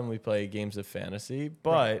skill and we play games of fantasy,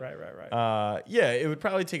 but right. yeah, it would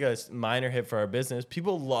probably take a minor hit for our business.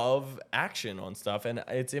 People love action on stuff, and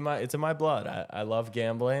it's in my blood. I love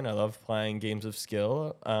gambling. I love playing games of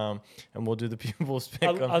skill. And we'll do the people's pick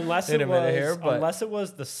Unless in it a minute here. was But unless it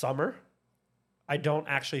was the summer, I don't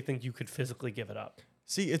actually think you could physically give it up.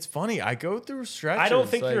 see, it's funny. I go through stretches. I don't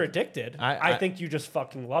think like, you're addicted. I I think you just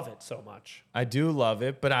fucking love it so much. I do love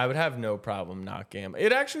it, but I would have no problem not gambling.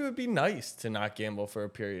 It actually would be nice to not gamble for a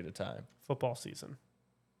period of time. Football season.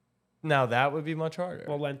 Now that would be much harder.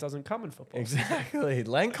 Well, Lent doesn't come in football. Exactly.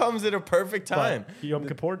 Lent comes at a perfect time. But Yom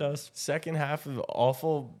Kippur does. Second half of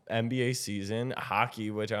awful NBA season, hockey,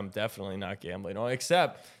 which I'm definitely not gambling on,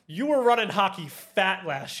 except You were running hockey fat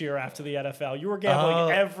last year after the NFL. You were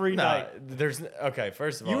gambling every night. Okay,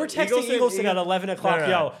 first of all, You were texting Eagleson at 11 o'clock.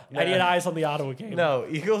 No. I need eyes on the Ottawa game. No,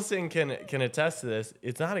 Eagleson can attest to this.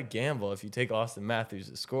 It's not a gamble if you take Austin Matthews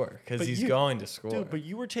to score because But he's you- going to score. Dude, but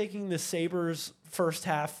you were taking the Sabres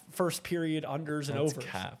first period unders and That's overs.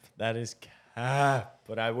 cap. That is cap.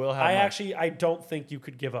 But I will have. I don't think you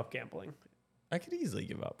could give up gambling I could easily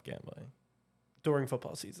give up gambling. during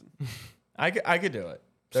football season. I could do it.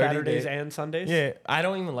 30 Saturdays days. and Sundays. Yeah, I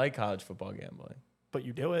don't even like college football gambling. But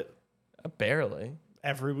you do it Barely.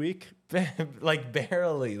 every week. Like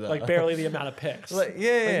barely though. Like barely the amount of picks. Like, Like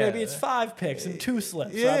yeah. maybe it's 5 picks and 2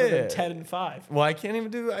 slips Yeah. rather than 10 and 5. Well, I can't even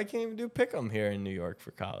do pick 'em here in New York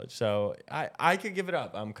for college. So I could give it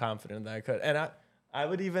up. I'm confident that I could. And I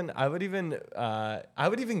would even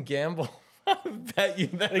gamble. Bet you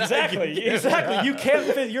that Exactly. You can't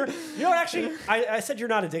fit you know what, actually I said you're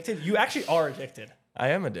not addicted. You actually are addicted. I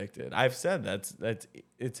am addicted. I've said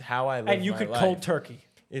it's how I live And you my could life. cold turkey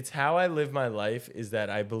It's how I live my life is that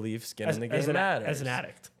I believe skin in the game matters. as an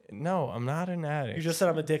addict. No, I'm not an addict. You just said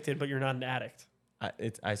I'm addicted, but you're not an addict.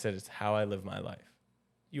 I said it's how I live my life.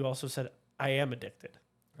 You also said I am addicted.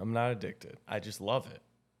 I'm not addicted. I just love it.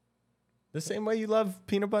 The same way you love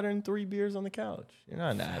peanut butter and 3 beers on the couch. You're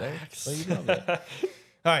not an addict. Well, you love it.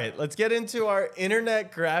 All right, let's get into our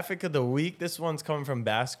internet graphic of the week. This one's coming from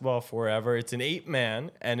Basketball Forever. It's an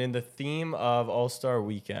 8-man, and in the theme of All-Star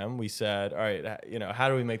Weekend, we said, all right, how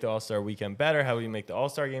do we make the All-Star Weekend better? How do we make the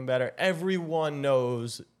All-Star Game better? Everyone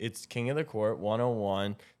knows it's King of the Court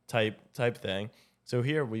 101 type thing. So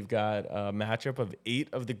here we've got a matchup of 8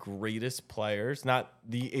 of the greatest players, not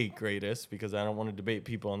the 8 greatest, because I don't want to debate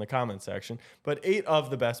people in the comment section, but 8 of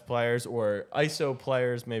the best players or ISO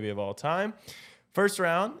players maybe of all time. First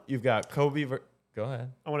round, you've got Kobe. Go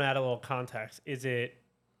ahead. I want to add a little context. Is it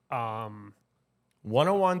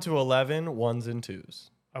 101 to 11, ones and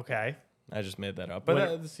twos. okay? I just made that up, but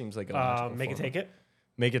that seems like a logical Make it format. take it.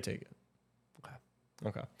 Make it take it. Okay.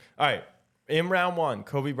 Okay. All right. In round 1,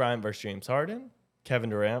 Kobe Bryant versus James Harden, Kevin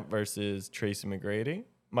Durant versus Tracy McGrady,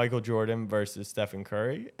 Michael Jordan versus Stephen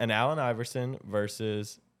Curry, and Allen Iverson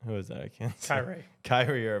versus who is that? I can't say.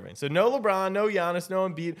 Kyrie Irving. So no LeBron, no Giannis, no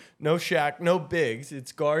Embiid, no Shaq, no bigs.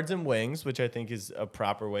 It's guards and wings, which I think is a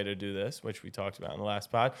proper way to do this, which we talked about in the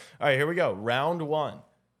last pod. All right, here we go. Round 1,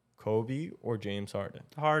 Kobe or James Harden?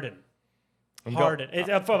 Harden. Harden.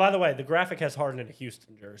 By the way, the graphic has Harden in a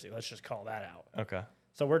Houston jersey. Let's just call that out. Okay.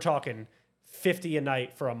 So we're talking 50 a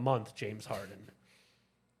night for a month, James Harden.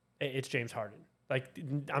 It's James Harden. Like,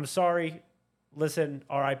 I'm sorry. Listen,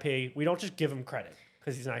 RIP. We don't just give him credit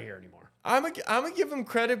because he's not here anymore. I'm gonna give him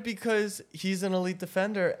credit because he's an elite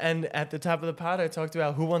defender. And at the top of the pod, I talked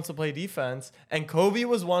about who wants to play defense, and Kobe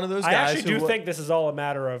was one of those guys. I actually do think this is all a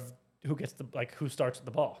matter of who gets who starts with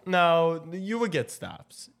the ball. No, you would get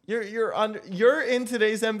stops. You're in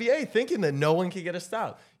today's NBA thinking that no one can get a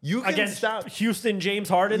stop. You can Against stop Houston James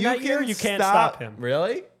Harden that year. You can't stop him.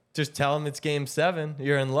 Really? Just tell him it's game 7.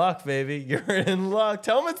 You're in luck, baby. You're in luck.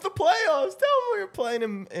 Tell him it's the playoffs. Tell him we're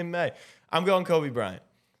playing in May. I'm going Kobe Bryant.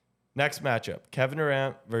 Next matchup, Kevin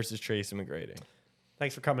Durant versus Tracy McGrady.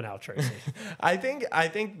 Thanks for coming out, Tracy. I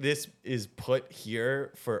think this is put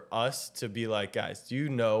here for us to be like, guys, do you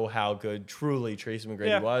know how good truly Tracy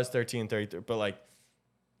McGrady was? 13-33. But like,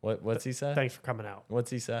 what's he say? Thanks for coming out.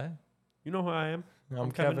 What's he say? You know who I am?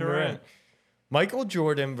 I'm Kevin Durant. Michael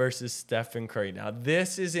Jordan versus Stephen Curry. Now,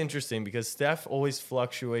 this is interesting because Steph always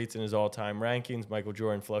fluctuates in his all-time rankings. Michael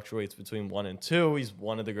Jordan fluctuates between 1 and 2. He's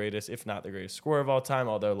one of the greatest, if not the greatest scorer of all time,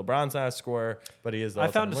 although LeBron's not a scorer, but he is the all-time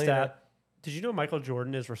I found a leader. stat. Did you know Michael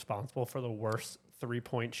Jordan is responsible for the worst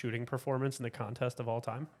three-point shooting performance in the contest of all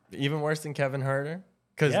time? Even worse than Kevin Huerter?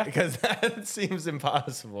 Because that seems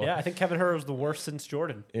impossible. Yeah, I think Kevin Huerter was the worst since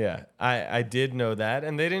Jordan. Yeah, I did know that.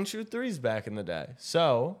 And they didn't shoot threes back in the day.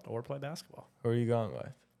 So, Or play basketball. who are you going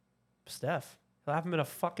with? Steph. He'll have him in a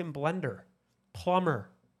fucking blender. Plumber.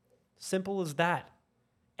 Simple as that.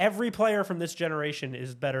 Every player from this generation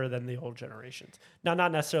is better than the old generations. Now,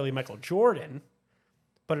 not necessarily Michael Jordan,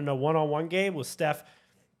 but in a one-on-one game with Steph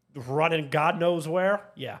running God knows where,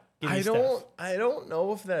 yeah. I don't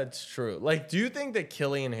know if that's true. Like, do you think that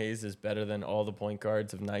Killian Hayes is better than all the point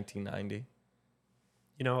guards of 1990?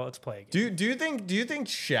 You know, let's play again. Do you think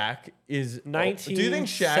Shaq is 1977. Do you think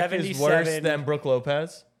Shaq is worse than Brooke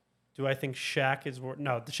Lopez? Do I think Shaq is worse?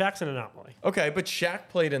 No, the Shaq's an anomaly. Okay, but Shaq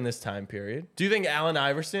played in this time period. Do you think Allen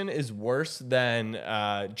Iverson is worse than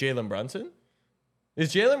Jalen Brunson?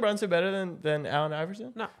 Is Jalen Brunson better than Allen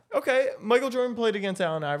Iverson? No. Okay, Michael Jordan played against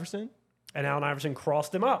Allen Iverson. And Allen Iverson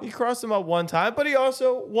crossed him up. He crossed him up one time, but he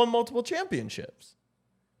also won multiple championships.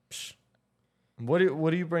 Psh. What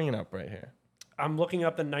are you bringing up right here? I'm looking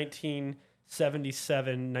up the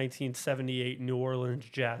 1977, 1978 New Orleans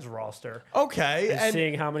Jazz roster. Okay. And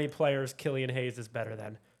seeing how many players Killian Hayes is better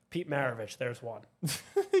than. Pete Maravich, there's one.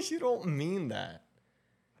 You don't mean that.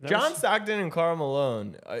 John Stockton and Karl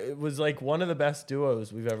Malone, it was like one of the best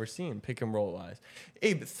duos we've ever seen, pick and roll wise.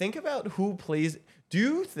 Abe, think about who plays. Do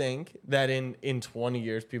you think that in 20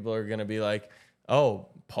 years people are going to be like, oh,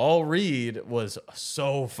 Paul Reed was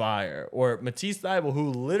so fire, or Matisse Thybulle, who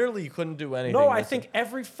literally couldn't do anything? No, I think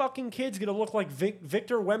every fucking kid's going to look like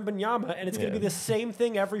Victor Wembanyama, and it's going to be the same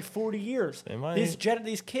thing every 40 years.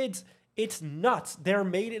 These kids, it's nuts. They're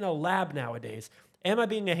made in a lab nowadays. Am I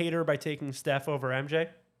being a hater by taking Steph over MJ?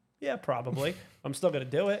 Yeah, probably. I'm still going to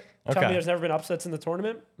do it. Tell me there's never been upsets in the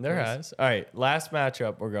tournament? There has. All right, last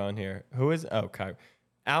matchup we're going here. Who is... Oh, Kyrie.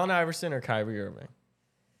 Allen Iverson or Kyrie Irving?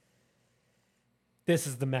 This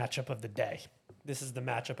is the matchup of the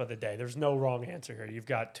day. There's no wrong answer here. You've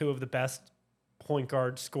got two of the best point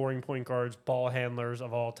guards, scoring point guards, ball handlers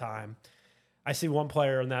of all time. I see one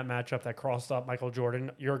player in that matchup that crossed up Michael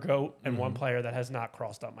Jordan, your GOAT, and one player that has not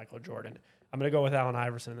crossed up Michael Jordan. I'm going to go with Allen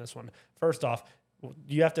Iverson in this one. First off,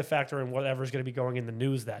 you have to factor in whatever's going to be going in the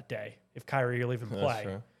news that day. If Kyrie will even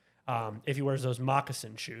play, if he wears those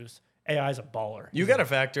moccasin shoes, AI's a baller. You got to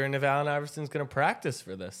factor in if Allen Iverson's going to practice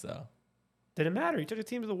for this, though. Didn't matter. He took a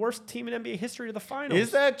team to the worst team in NBA history to the finals.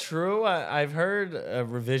 Is that true? I've heard a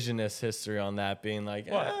revisionist history on that being like,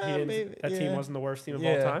 that team wasn't the worst team of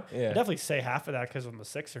all time. Yeah. I'd definitely say half of that because of the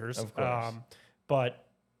Sixers. Of course. But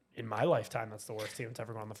in my lifetime, that's the worst team that's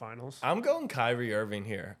ever gone to the finals. I'm going Kyrie Irving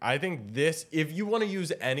here. I think this, if you want to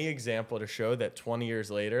use any example to show that 20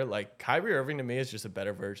 years later, like Kyrie Irving to me is just a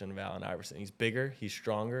better version of Allen Iverson. He's bigger, he's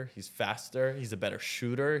stronger, he's faster, he's a better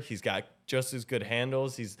shooter, he's got just as good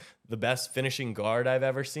handles, he's the best finishing guard I've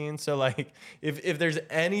ever seen. So like, if there's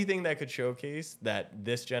anything that could showcase that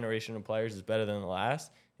this generation of players is better than the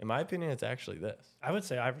last, in my opinion, it's actually this. I would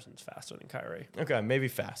say Iverson's faster than Kyrie. Okay, maybe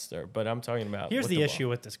faster, but I'm talking about. Here's with the ball. issue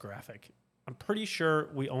with this graphic. I'm pretty sure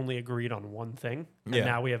we only agreed on one thing, and Yeah.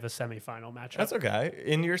 now we have a semifinal matchup. That's okay.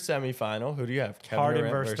 In your semifinal, who do you have? Kevin Harden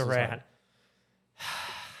Durant versus Durant.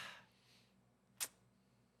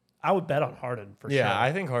 I would bet on Harden for sure. Yeah,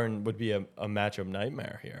 I think Harden would be a matchup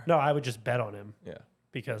nightmare here. No, I would just bet on him Yeah,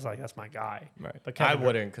 because like that's my guy. right. But I Kevin Durant-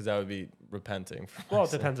 wouldn't because I would be repenting. For Well, it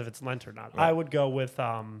myself. depends if it's lent or not. Right. I would go with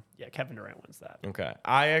Kevin Durant wins that. Okay.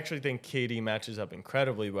 I actually think KD matches up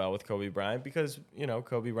incredibly well with Kobe Bryant because,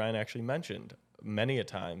 Kobe Bryant actually mentioned many a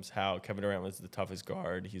times how Kevin Durant was the toughest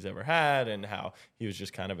guard he's ever had and how he was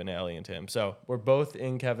just kind of an alien to him. So we're both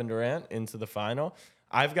in Kevin Durant into the final.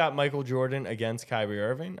 I've got Michael Jordan against Kyrie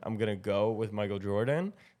Irving. I'm going to go with Michael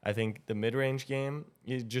Jordan. I think the mid-range game,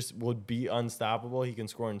 it just would be unstoppable. He can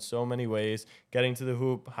score in so many ways, getting to the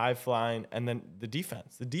hoop, high flying, and then the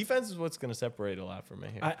defense. The defense is what's going to separate a lot for me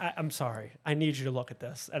here. I'm sorry. I need you to look at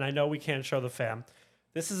this, and I know we can't show the fam.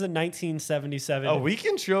 This is a 1977. Oh, we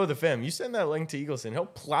can show the fam. You send that link to Eagleson. He'll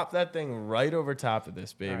plop that thing right over top of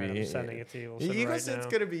this, baby. All right, I'm sending it to Eagleson right Eagleson's now.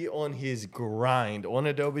 going to be on his grind on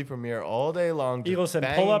Adobe Premiere all day long. just Eagleson,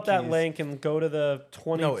 bang pull up that keys. link and go to the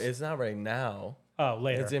 20. No, it's not right now. Oh,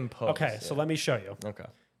 later. It's in post. Okay, so yeah. let me show you. Okay.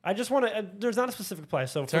 I just want to. There's not a specific play,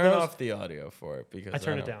 so for Turn those, off the audio for it because I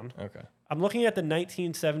turned it don't- down. Okay. I'm looking at the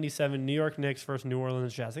 1977 New York Knicks versus New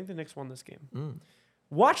Orleans Jazz. I think the Knicks won this game. Mm.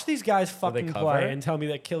 Watch these guys they fucking cover? play and tell me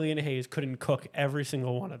that Killian Hayes couldn't cook every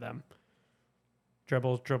single one of them.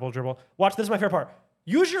 Dribble, dribble, dribble. Watch, this is my favorite part.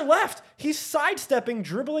 Use your left. He's sidestepping,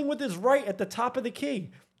 dribbling with his right at the top of the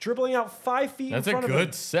key, dribbling out 5 feet That's in a front of him.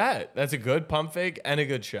 good set. That's a good pump fake and a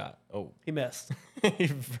good shot. Oh, He missed. he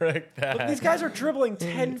fricked that. Look, these guys are dribbling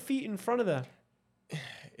 10 feet in front of them.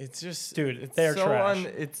 It's just, Dude, it's they're so trash.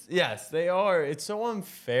 yes, they are. It's so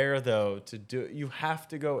unfair though to do. You have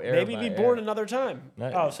to go air. Maybe by be air. born another time.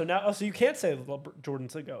 No. So you can't say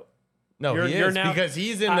Jordan's the GOAT. No, You're- he you're is now- because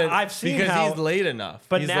he's in the. I've seen because how- he's late enough.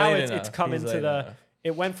 But He's now late it's enough. come He's into late the. enough.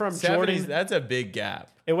 It went from 70s, Jordan. that's a big gap.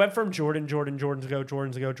 It went from Jordan's go, Jordan's go.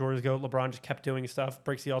 LeBron just kept doing stuff,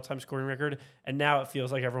 breaks the all-time scoring record, and now it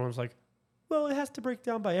feels like everyone's like, well, it has to break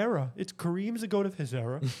down by era. It's Kareem's the GOAT of his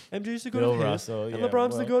era, MJ's the GOAT Bill of his, Russell, and yeah,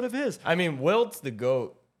 LeBron's the well- GOAT of his. I mean, Wilt's the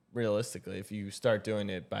GOAT. Realistically, if you start doing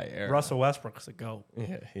it by era. Russell Westbrook's the GOAT.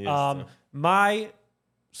 Yeah, he is. too.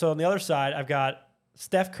 So on the other side, I've got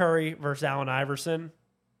Steph Curry versus Allen Iverson.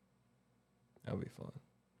 That would be fun.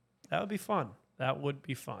 That would be fun. That would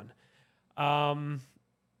be fun.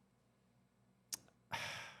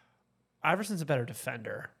 Iverson's a better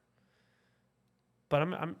defender, but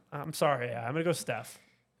I'm sorry. Yeah, I'm gonna go Steph.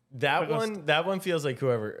 That But one, that one feels like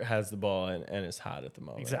whoever has the ball and is hot at the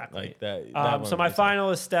moment. Exactly. Like that. That So one my is- final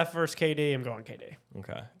is Steph versus KD. I'm going KD.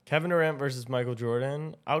 Okay. Kevin Durant versus Michael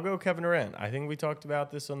Jordan. I'll go Kevin Durant. I think we talked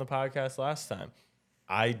about this on the podcast last time.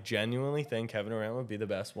 I genuinely think Kevin Durant would be the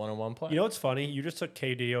best one-on-one player. You know what's funny? You just took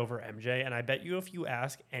KD over MJ, and I bet you if you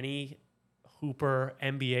ask any Hooper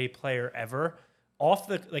NBA player ever,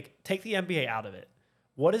 take the NBA out of it.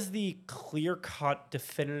 What is the clear-cut,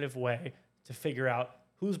 definitive way to figure out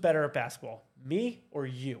who's better at basketball, me or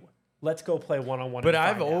you? Let's go play one-on-one. But and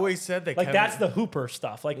I've find out. always said that like Kevin, that's the Hooper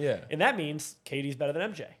stuff. Like, Yeah. and that means KD's better than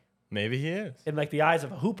MJ maybe he is. in like the eyes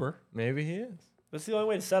of a Hooper. Maybe he is. That's the only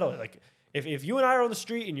way to settle it. Like, if you and I are on the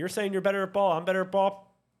street and you're saying you're better at ball, I'm better at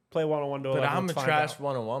ball, play one-on-one to But 11 I'm a and find trash out.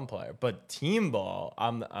 one-on-one player. But team ball,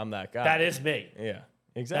 I'm that guy. That is me. Yeah,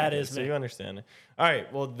 exactly. is so me. you understand it. All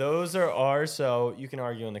right. Well, those are ours. So you can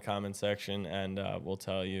argue in the comment section, and we'll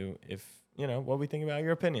tell you if what we think about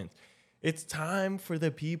your opinions. It's time for the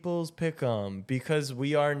People's Pick'em because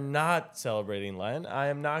we are not celebrating Lent. I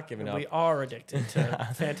am not giving up. We are addicted to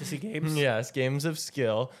fantasy games. Yes, games of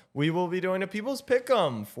skill. We will be doing a People's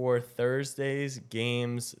Pick'em for Thursday's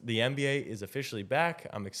games. The NBA is officially back.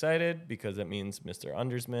 I'm excited because it means Mr.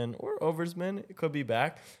 Undersman or Oversman, it could be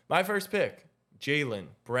back. My first pick, Jaylen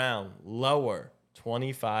Brown, lower,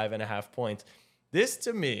 25.5 points. This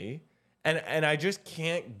to me, and I just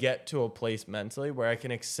can't get to a place mentally where I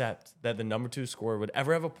can accept that the number 2 scorer would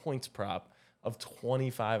ever have a points prop of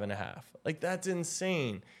 25.5. Like, that's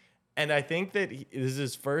insane. And I think that this is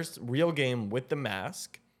his first real game with the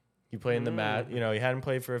mask. He played in the mat. He hadn't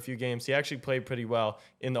played for a few games. He actually played pretty well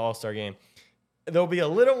in the All-Star game. there'll be a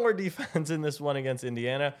little more defense in this one against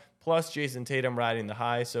Indiana, plus Jason Tatum riding the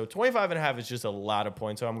high. So 25.5 is just a lot of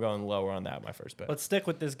points. So I'm going lower on that, my first bet. Let's stick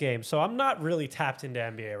with this game. So I'm not really tapped into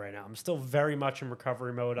NBA right now. I'm still very much in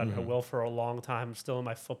recovery mode. I will for a long time. I'm still in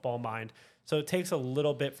my football mind. So it takes a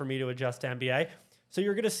little bit for me to adjust to NBA. So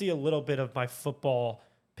you're going to see a little bit of my football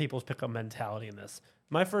people's pick-up mentality in this.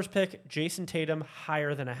 My first pick, Jason Tatum,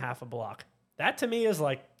 higher than a half a block. That to me is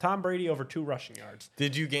like Tom Brady over 2 rushing yards.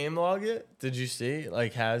 Did you game log it? Did you see?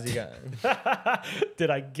 Like, how's he gotten?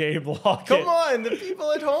 Did I game log Come it? on, the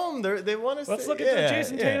people at home, they want to. Let's look at the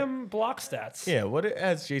Jason Tatum block stats. Yeah, what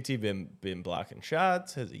has JT been blocking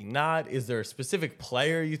shots? Has he not? Is there a specific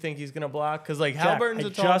player you think he's gonna block? Because like Jack, Halliburton's I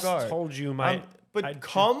a tall guard. just told you my. But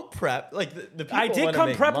come prep, like the people I did wanna come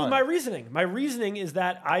make prep money. with my reasoning. My reasoning is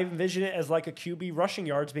that I envision it as like a QB rushing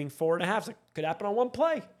yards being 4.5. So it could happen on one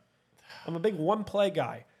play. I'm a big one play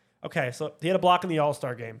guy. Okay, so he had a block in the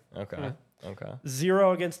All-Star game. Okay. Okay.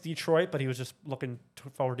 0 against Detroit, but he was just looking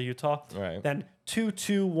forward to Utah. Right. Then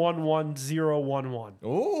 2-2-1-1-0-1-1.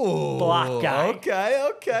 Ooh. Block guy.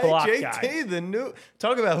 Okay. Block JT, guy. the new.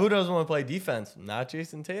 Talk about who doesn't want to play defense. Not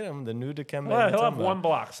Jason Tatum, the new Dikembe Well, he'll have Mutombo. one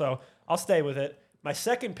block, so I'll stay with it. My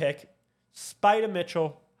second pick, Spida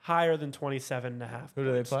Mitchell, higher than 27.5. Who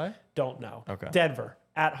do they play? Don't know. Okay. Denver,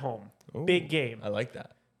 at home. Ooh, Big game. I like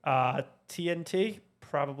that. TNT,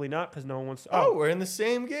 probably not because no one wants to. Oh, we're in the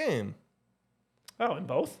same game. Oh, in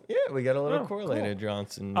both? Yeah, we got a little Oh, correlated cool.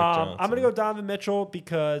 Johnson. I'm going to go Donovan Mitchell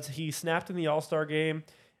because he snapped in the All-Star game.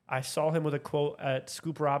 I saw him with a quote at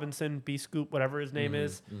Scoop Robinson, B Scoop, whatever his name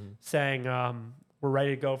is, saying, we're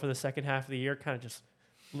ready to go for the second half of the year. Kind of just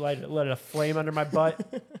let it a flame under my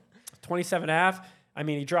butt. 27.5. I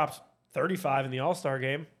mean, he dropped 35 in the All-Star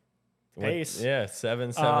game. Pace. Yeah,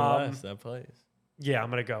 7 less. That plays. Yeah,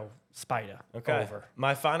 I'm going to go Spida over.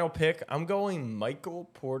 My final pick, I'm going Michael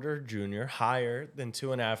Porter Jr. higher than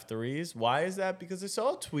 2.5 threes. Why is that? Because I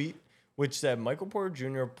saw a tweet which said Michael Porter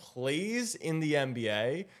Jr. plays in the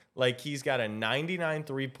NBA like he's got a 99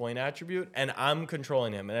 3-point attribute, and I'm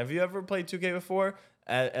controlling him. And have you ever played 2K before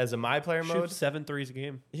as a My Player mode? Shoots 7 threes a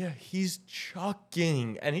game. Yeah, he's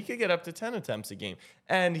chucking, and he could get up to 10 attempts a game.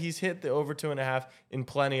 And he's hit the over 2.5 in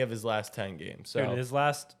plenty of his last 10 games. So Dude,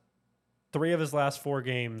 three of his last 4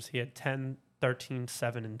 games, he had 10, 13,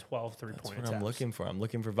 7, and 12 3-point That's attempts. what I'm looking for. I'm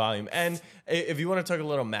looking for volume. And if you want to talk a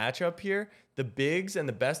little matchup here, the bigs and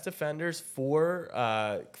the best defenders for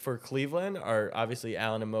Cleveland are obviously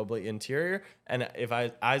Allen and Mobley interior. And if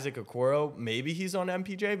Isaac Okoro, maybe he's on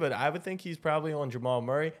MPJ, but I would think he's probably on Jamal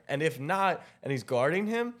Murray. And if not, and he's guarding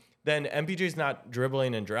him, then MPJ's not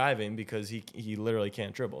dribbling and driving because he literally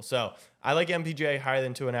can't dribble. So I like MPJ higher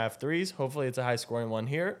than 2.5 threes. Hopefully it's a high scoring one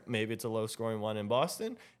here. Maybe it's a low scoring one in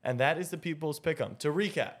Boston. And that is the People's Pick'em. To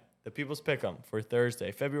recap, the People's Pick'em for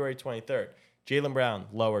Thursday, February 23rd. Jaylen Brown,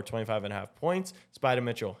 lower 25.5 points. Spida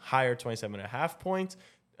Mitchell, higher 27.5 points.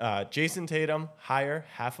 Jason Tatum, higher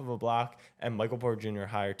half of a block. And Michael Porter Jr.,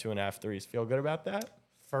 higher 2.5 threes. Feel good about that?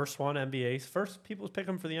 First one, NBA. First People's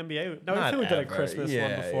Pick'em for the NBA. No, Not I think we did a ever. Christmas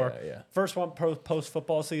Yeah, one before. yeah. First one post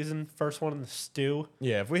football season. First one in the stew.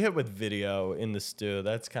 Yeah, if we hit with video in the stew,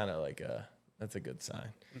 that's kind of like that's a good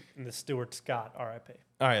sign. In the Stuart Scott, RIP.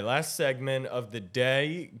 All right, last segment of the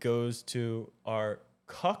day goes to our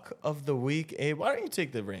Cuck of the Week. Abe, why don't you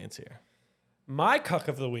take the reins here? My cuck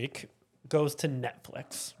of the week goes to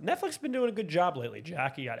Netflix. Netflix been doing a good job lately,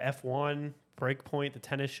 Jack. You got F1, Breakpoint, the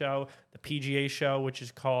tennis show, the PGA show, which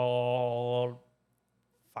is called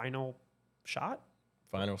Final Shot?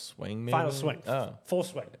 Final Swing, maybe? Final Swing. Oh. Full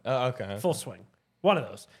Swing. Oh, okay. Full Swing. One of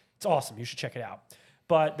those. It's awesome. You should check it out.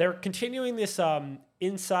 But they're continuing this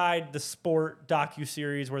Inside the Sport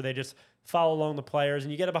docuseries where they just follow along the players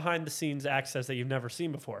and you get a behind-the-scenes access that you've never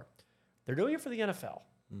seen before. They're doing it for the NFL.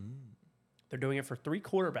 They're doing it for 3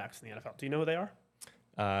 quarterbacks in the NFL. Do you know who they are?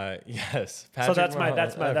 Yes. So that's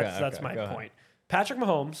Mahomes. my Go ahead. point. Patrick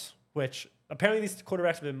Mahomes, which apparently these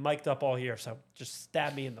quarterbacks have been mic'd up all year, so just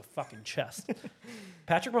stab me in the fucking chest.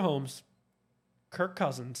 Patrick Mahomes, Kirk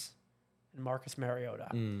Cousins, and Marcus Mariota.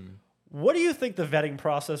 What do you think the vetting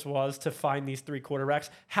process was to find these 3 quarterbacks?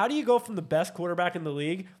 How do you go from the best quarterback in the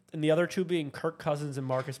league and the other 2 being Kirk Cousins and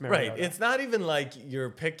Marcus Mariota? Right. It's not even like you're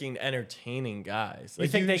picking entertaining guys. You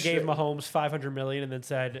Like think they should- gave Mahomes $500 million and then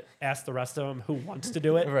said, ask the rest of them who wants to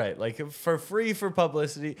do it? Right, like for free for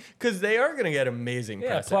publicity, because they are going to get amazing Yeah,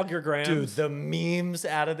 press. plug your grams. Dude, the memes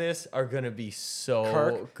out of this are going to be so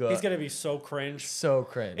Kirk, good. he's going to be so cringe. so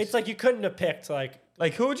cringe. It's like you couldn't have picked like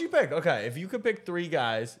who would you pick? Okay, if you could pick 3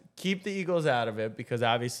 guys, keep the Eagles out of it because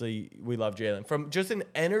obviously we love Jalen. From just an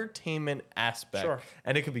entertainment aspect, Sure.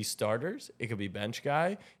 and it could be starters, it could be bench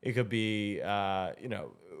guy, it could be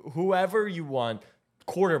whoever you want.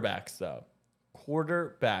 Quarterbacks, though.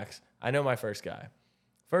 Quarterbacks. I know my first guy.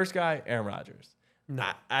 First guy, Aaron Rodgers. No,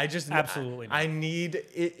 I just absolutely not. I need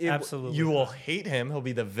it. Absolutely you will not. hate him. He'll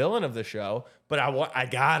be the villain of the show. But I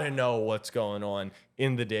gotta know what's going on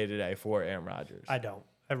in the day to day for Aaron Rodgers. I don't.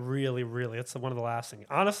 I really, it's one of the last things.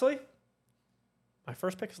 Honestly, my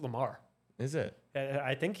first pick is Lamar. Is it?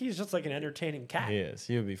 I think he's just like an entertaining cat. He is.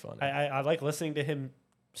 He would be funny. I like listening to him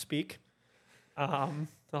speak. I'll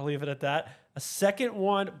leave it at that. A second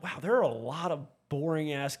one. Wow, there are a lot of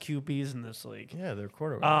boring ass QBs in this league. Yeah, they're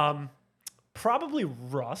quarterbacks. Probably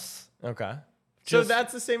Russ. Okay. So Just-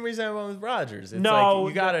 that's the same reason I went with Rodgers. It's No, like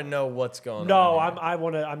you got to know what's going No, on.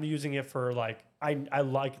 I'm using it for like I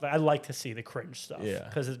like to see the cringe stuff. Yeah,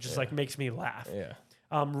 Because it just like makes me laugh. Yeah.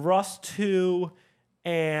 Russ 2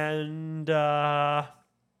 and No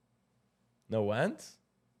Wentz?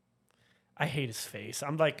 I hate his face.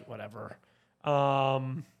 I'm like whatever.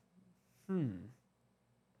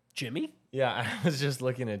 Jimmy? Yeah, I was just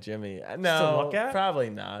looking at Jimmy. No, look at? probably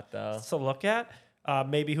not though. To look at.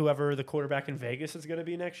 Maybe whoever the quarterback in Vegas is going to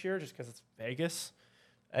be next year, just because it's Vegas.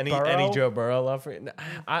 Any Burrow? Joe Burrow love for you? No,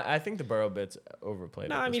 I think the Burrow bit's overplayed.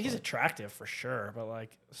 No, at I this mean he's point. attractive for sure, but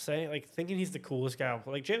like thinking he's the coolest guy.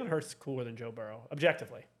 Like Jalen Hurts is cooler than Joe Burrow,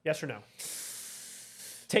 objectively. Yes or no?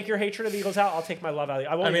 Take your hatred of the Eagles out. I'll take my love out.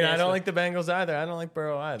 I don't like the Bengals either. I don't like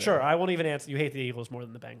Burrow either. Sure, I won't even answer. You hate the Eagles more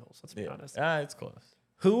than the Bengals. Let's be honest. It's close.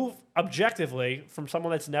 Who, objectively, from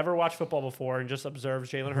someone that's never watched football before and just observes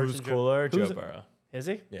Jalen Hurts, Who's and cooler? who's- Joe Burrow. Is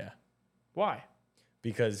he? Yeah, Why?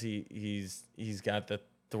 because he's got the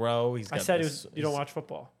throw. He's I got said you don't his- watch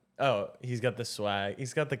football. Oh, he's got the swag.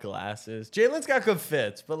 He's got the glasses. Jalen's got good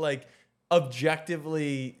fits, but like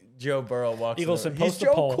objectively, Joe Burrow walks. Eagles in the- should He's post a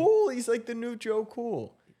Joe poll. Cool. He's like the new Joe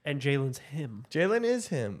Cool. And Jalen's him. Jalen is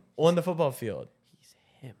him on the football field, He's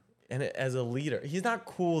him. and as a leader, he's not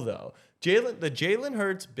cool though. The Jalen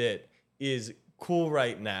Hurts bit is cool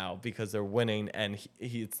right now because they're winning, and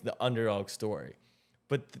it's the underdog story.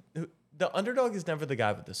 But the underdog is never the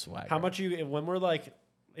guy with the swag. How much when we're like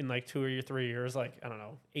in like 2 or 3 years, like I don't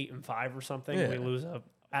know, 8-5 or something, Yeah. we lose a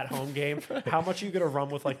at home game. How much are you gonna run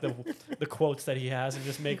with like the quotes that he has and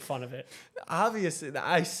just make fun of it? Obviously,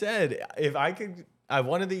 I said if I could, I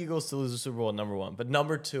wanted the Eagles to lose the Super Bowl, number one. But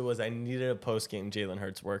number two was I needed a post-game Jalen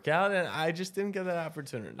Hurts workout, and I just didn't get that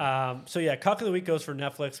opportunity. So yeah, Cuck of the Week goes for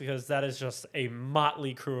Netflix because that is just a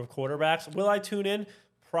motley crew of quarterbacks. Will I tune in?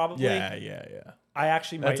 Probably. yeah. I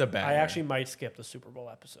actually That's might. a banger. I actually might skip the Super Bowl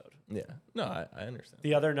episode. Yeah. No, I understand.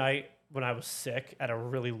 The other night when I was sick at a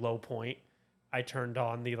really low point, I turned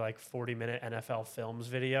on the like 40-minute NFL Films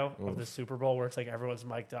video of the Super Bowl where it's like everyone's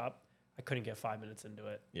mic'd up. I couldn't get 5 minutes into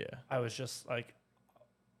it. Yeah. I was just like,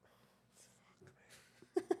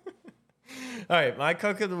 All right, my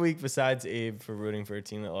Cuck of the Week, besides Abe for rooting for a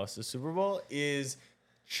team that lost the Super Bowl, is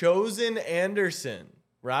Chosen Anderson.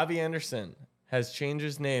 Robbie Anderson has changed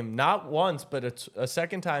his name not once, but a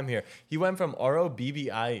second time here. He went from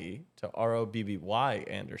ROBBIE to ROBBY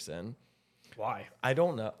Anderson. why? I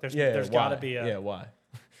don't know. There's gotta be a- Yeah, why?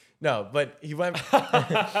 No, but he went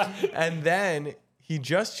and then he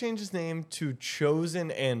just changed his name to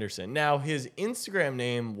Chosen Anderson. Now his Instagram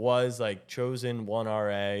name was like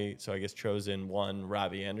Chosen1RA, so I guess Chosen1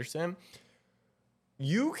 Robbie Anderson.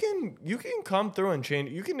 You can come through and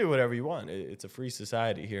change. You can do whatever you want. It's a free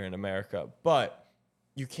society here in America, but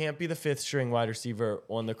you can't be the fifth string wide receiver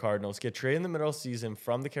on the Cardinals, get traded in the middle of the season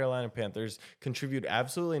from the Carolina Panthers, contribute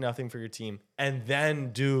absolutely nothing for your team, and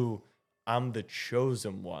then do I'm the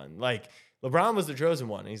chosen one. Like LeBron was the chosen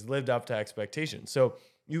one. And he's lived up to expectations. So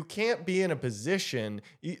you can't be in a position.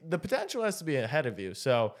 The potential has to be ahead of you.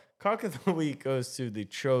 So Cock of the Week goes to the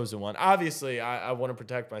chosen one. Obviously, I want to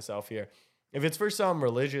protect myself here. If it's for some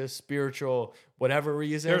religious, spiritual, whatever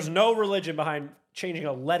reason. There's no religion behind changing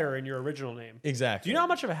a letter in your original name. Exactly. Do you know how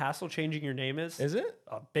much of a hassle changing your name is? Is it?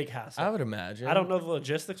 A big hassle. I would imagine. I don't know the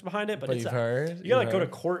logistics behind it, but it's you've heard. you gotta go to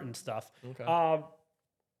court and stuff. Okay.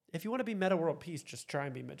 If you want to be Meta World Peace, just try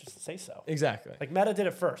and be just say so. Exactly. Like Meta did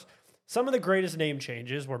it first. Some of the greatest name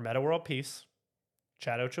changes were Meta World Peace,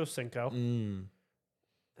 Chad Ochocinco, and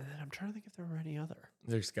then I'm trying to think if there were any other.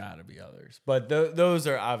 There's got to be others, but those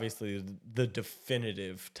are obviously the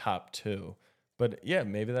definitive top two. But yeah,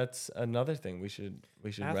 maybe that's another thing we should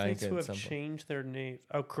Athletes rank who at have some point. changed their name.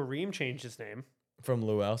 Oh, Kareem changed his name From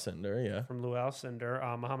Lou Alcindor, yeah. from Lou Alcindor.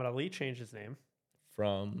 Muhammad Ali changed his name.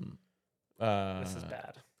 From This is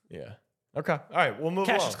bad. Yeah. Okay. All right. We'll move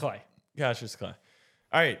Cassius on. Clay. Cassius Clay.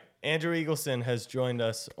 All right. Andrew Eagleson has joined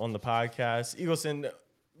us on the podcast. Eagleson,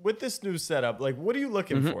 with this new setup, like, what are you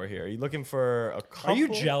looking for here? Are you looking for a couple? Are you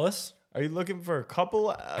jealous? Are you looking for a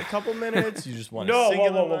couple minutes? You just want No, a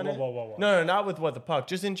singular whoa, minute? whoa. No, not with What the Puck.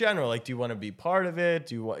 Just in general. Like, do you want to be part of it?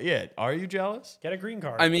 Do you want? Yeah. Are you jealous? Get a green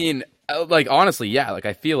card. I mean, like honestly, yeah. Like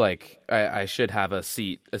I feel like I should have a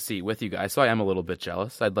seat with you guys, so I am a little bit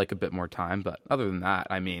jealous. I'd like a bit more time, but other than that,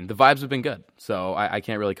 I mean, the vibes have been good, so I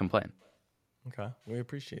can't really complain. Okay, we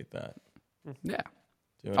appreciate that. Yeah.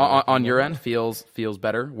 Do you wanna On your end, feels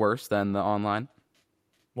better, worse than the online.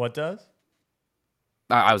 What does?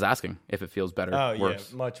 I was asking if it feels better, Oh worse.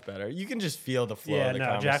 yeah, much better. You can just feel the flow yeah, of the no,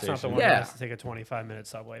 conversation. Jack's not the one Yeah. who has to take a 25-minute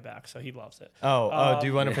subway back, so he loves it. Oh, do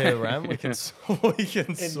you want to pay the rent? We can In swap.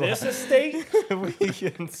 this estate, we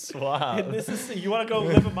can swap. you want to go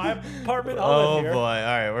live in my apartment? I'll Oh live boy! here. All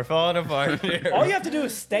right, we're falling apart here. All you have to do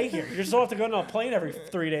is stay here. You just don't have to go on a plane every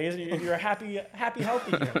 3 days, and you're happy,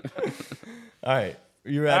 healthy here. All right,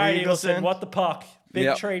 you All right, ready, Eagleson, Eagleson? what the puck? Big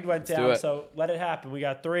Yep, trade went do down, it. so let it happen. We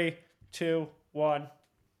got 3, 2, 1.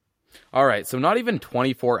 All right, so not even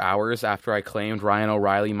 24 hours after I claimed Ryan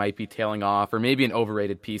O'Reilly might be tailing off, or maybe an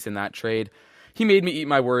overrated piece in that trade, he made me eat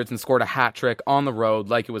my words and scored a hat trick on the road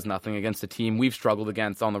like it was nothing against a team we've struggled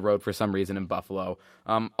against on the road for some reason in Buffalo.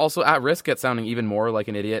 Also, at risk at sounding even more like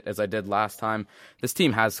an idiot as I did last time, this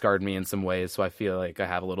team has scarred me in some ways, so I feel like I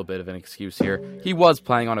have a little bit of an excuse here. He was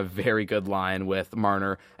playing on a very good line with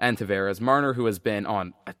Marner and Tavares. Marner, who has been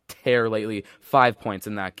on a tear lately, 5 points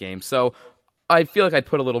in that game. So I feel like I'd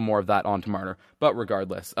put a little more of that onto Marner, but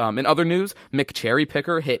regardless. In other news, McCherry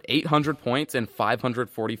Picker hit 800 points in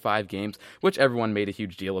 545 games, which everyone made a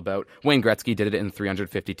huge deal about. Wayne Gretzky did it in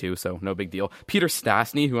 352, so no big deal. Peter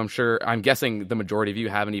Stastny, who I'm guessing the majority of you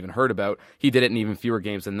haven't even heard about, he did it in even fewer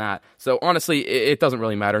games than that. So honestly, it doesn't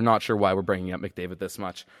really matter. Not sure why we're bringing up McDavid this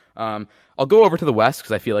much. I'll go over to the West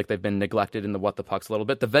because I feel like they've been neglected in the What the Pucks a little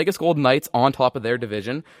bit. The Vegas Golden Knights on top of their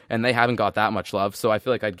division, and they haven't got that much love, so I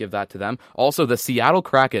feel like I'd give that to them. Also, the Seattle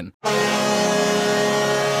Kraken.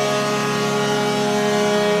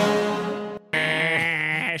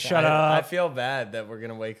 Shut I up. feel bad that we're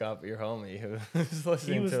gonna wake up your homie who's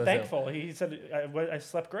listening He was to us. thankful. He said, I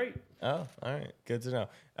slept great. Oh, all right, good to know. It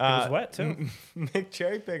was wet, too.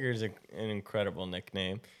 McCherry Picker is an incredible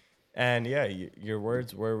nickname, and yeah, your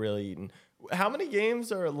words were really eaten. How many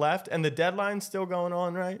games are left? And the deadline's still going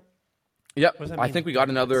on, right? Yep, does that I mean? think we got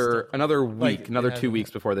another week, Like, another it 2 hasn't- weeks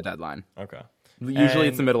before the deadline. Okay. Usually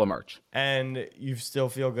it's the And- middle of March. And you still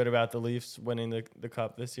feel good about the Leafs winning the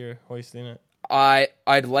cup this year, hoisting it?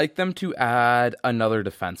 I'd like them to add another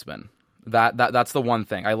defenseman. That's the one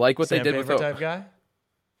thing. I like what they did with Sandpaper type guy.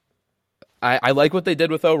 I like what they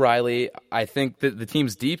did with O'Reilly. I think that the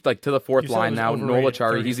team's deep, like to the fourth You said it line was now. overrated Nola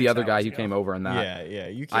Chari, he's the 36 other guy hours who ago. came over in that. Yeah.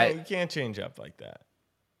 You I- can't change up like that.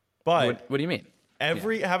 But What do you mean?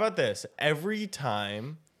 how about this? Every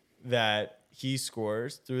time that he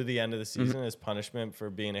scores through the end of the season as punishment for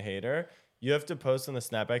being a hater, you have to post on the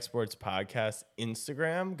Snapback Sports podcast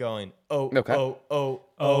Instagram going, Okay.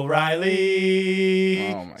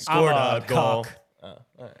 O'Reilly Oh my scored I'm a a goal. cock. Oh,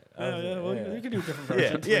 all right. Well, you can do different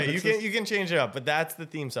Yeah, versions. yeah, you can change it up, but that's the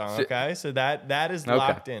theme song, okay? So that is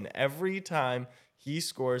locked in. Every time he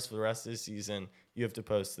scores for the rest of the season, you have to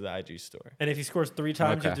post to the IG story. And if he scores 3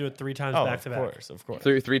 times, you have to do it 3 times Oh, back of to back.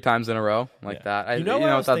 course. Three times in a row like Yeah. that. You know what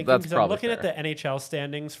I was thinking? That's 'Cause I'm probably looking at fair. the NHL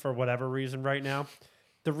standings for whatever reason right now.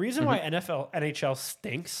 The reason why NHL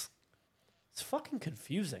stinks, it's fucking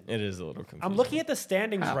confusing. It is a little confusing. I'm looking at the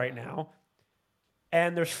standings right now,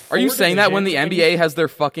 and there's. Are you 4 saying that when the divisions, and NBA has their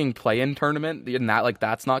fucking play-in tournament, and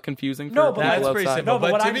that's not confusing? For No, but people That's pretty outside? simple. No, but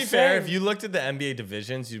but what to I'm be fair, if saying- you looked at the NBA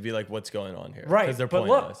divisions, you'd be like, "What's going on here?" Right, Because they're but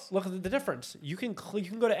pointless. look at the difference. You can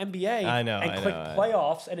go to NBA I know, and I click know.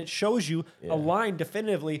 playoffs, and it shows you a line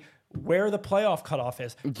definitively where the playoff cutoff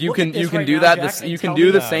is. You Look can at this you can right do now, that. Jack, and You can tell do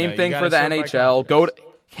me- the No, same you thing gotta for the sort by NHL. Go to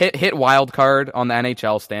hit wild card on the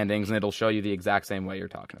NHL standings, and it'll show you the exact same way you're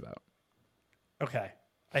talking about. Okay,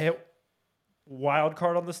 I hit wild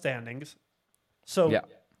card on the standings. So Yeah.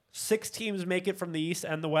 6 teams make it from the East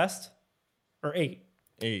and the West, or 8.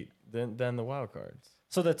 8. Then the wild cards.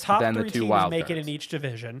 So the top Then the 3 two teams wild make it cards. in each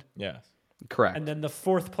division, Yes. Correct. and then the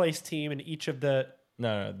 4th place team in each of the.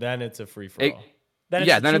 No. Then it's a free for It- all. Then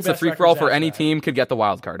yeah, the then 2 it's a best free for all records for after any that. team could get the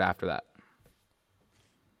wild card after that.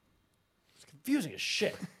 It's confusing as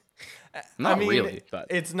shit. Not I mean, really, but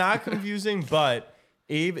it's not confusing, but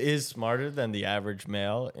Abe is smarter than the average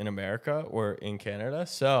male in America or in Canada.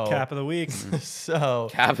 So Cap of the week. So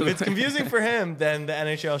Cap of if it's the- confusing for him, then the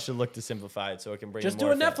NHL should look to simplify it so it can bring Just in do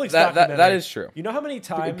more a fans. Netflix That documentary. is true. You know how many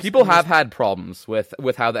times People in this- have had problems with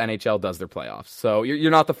how the NHL does their playoffs, so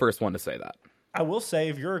you're not the first one to say that. I will say,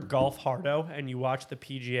 if you're a golf hardo and you watch the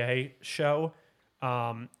PGA show,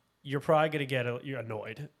 you're probably going to you're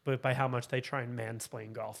annoyed by how much they try and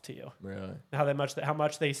mansplain golf to you. Really? How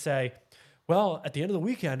much they say, well, at the end of the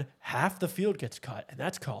weekend, half the field gets cut, and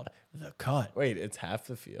that's called the cut. Wait, it's half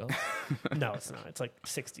the field? No, it's not. It's like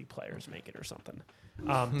 60 players make it or something.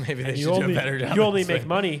 Maybe they and should do it better down You only this make way.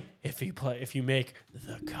 money if you make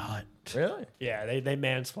the cut. Really? Yeah, they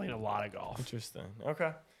mansplain a lot of golf. Interesting.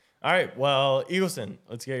 Okay. All right. Well, Eagleson,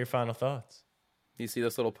 let's get your final thoughts. You see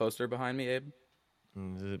this little poster behind me, Abe?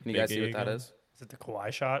 Is it Can you guys Big see A what that again? is? Is it the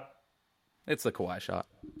Kawhi shot? It's the Kawhi shot.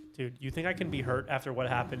 Dude, you think I can be hurt after what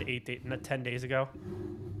happened 10 days ago?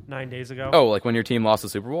 9 days ago? Oh, like when your team lost the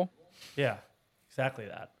Super Bowl? Yeah, exactly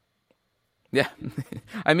that. Yeah.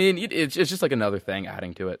 I mean, it's just like another thing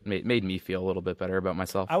adding to it. Made me feel a little bit better about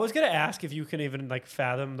myself. I was going to ask if you can even like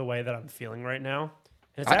fathom the way that I'm feeling right now.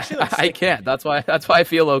 And it's actually like I can't. That's why I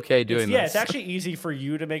feel okay doing yeah, this. it's actually easy for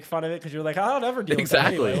you to make fun of it because you're like, I'll never deal with that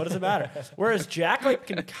Exactly. anyway. What does it matter? Whereas Jack like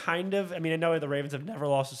can kind of. I mean, I know the Ravens have never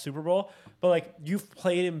lost a Super Bowl, but like you've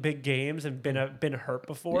played in big games and been hurt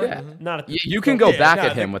before. Yeah. Not a, You can go Yeah, back no,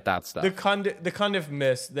 at him with that stuff. The Cundiff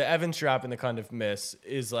miss, the Evans drop and the Cundiff miss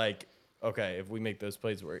is like, okay, if we make those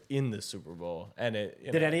plays, we're in the Super Bowl. And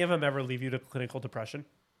Did any of them ever leave you to clinical depression?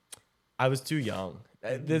 I was too young.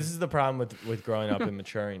 This is the problem with growing up and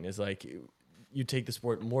maturing is like you take the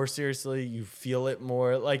sport more seriously, you feel it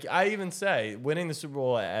more. Like I even say winning the Super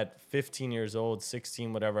Bowl at 15 years old,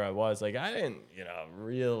 16, whatever I was, like I didn't,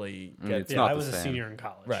 really get It's Yeah, not I the was a same. senior in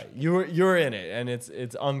college. right. You're in it and it's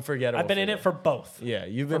unforgettable. I've been in you. it for both. Yeah,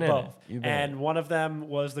 you've For been in both. it. You've been in And one of them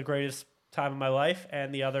was the greatest time of my life,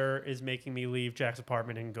 and the other is making me leave Jack's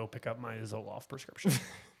apartment and go pick up my Zoloft prescription.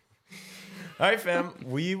 All right, fam.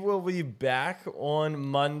 We will be back on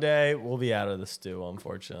Monday. We'll be out of the stew,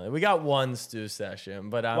 unfortunately. We got one stew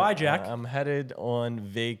session, but Why, Jack? I'm headed on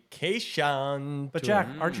vacation. But Jack,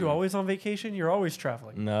 aren't you always on vacation? You're always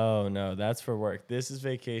traveling. No, that's for work. This is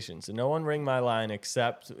vacation. So no one ring my line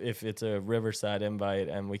except if it's a Riverside invite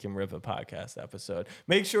and we can rip a podcast episode.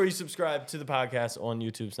 Make sure you subscribe to the podcast on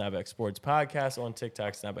YouTube, Snapback Sports Podcast, on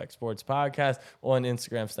TikTok, Snapback Sports Podcast, on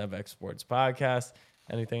Instagram, Snapback Sports Podcast.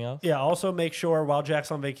 Anything else? Yeah, also make sure while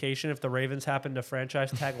Jack's on vacation, if the Ravens happen to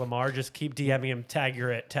franchise tag Lamar, just keep DMing him, tag your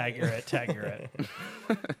it.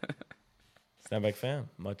 Snapback fam,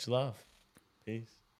 much love. Peace.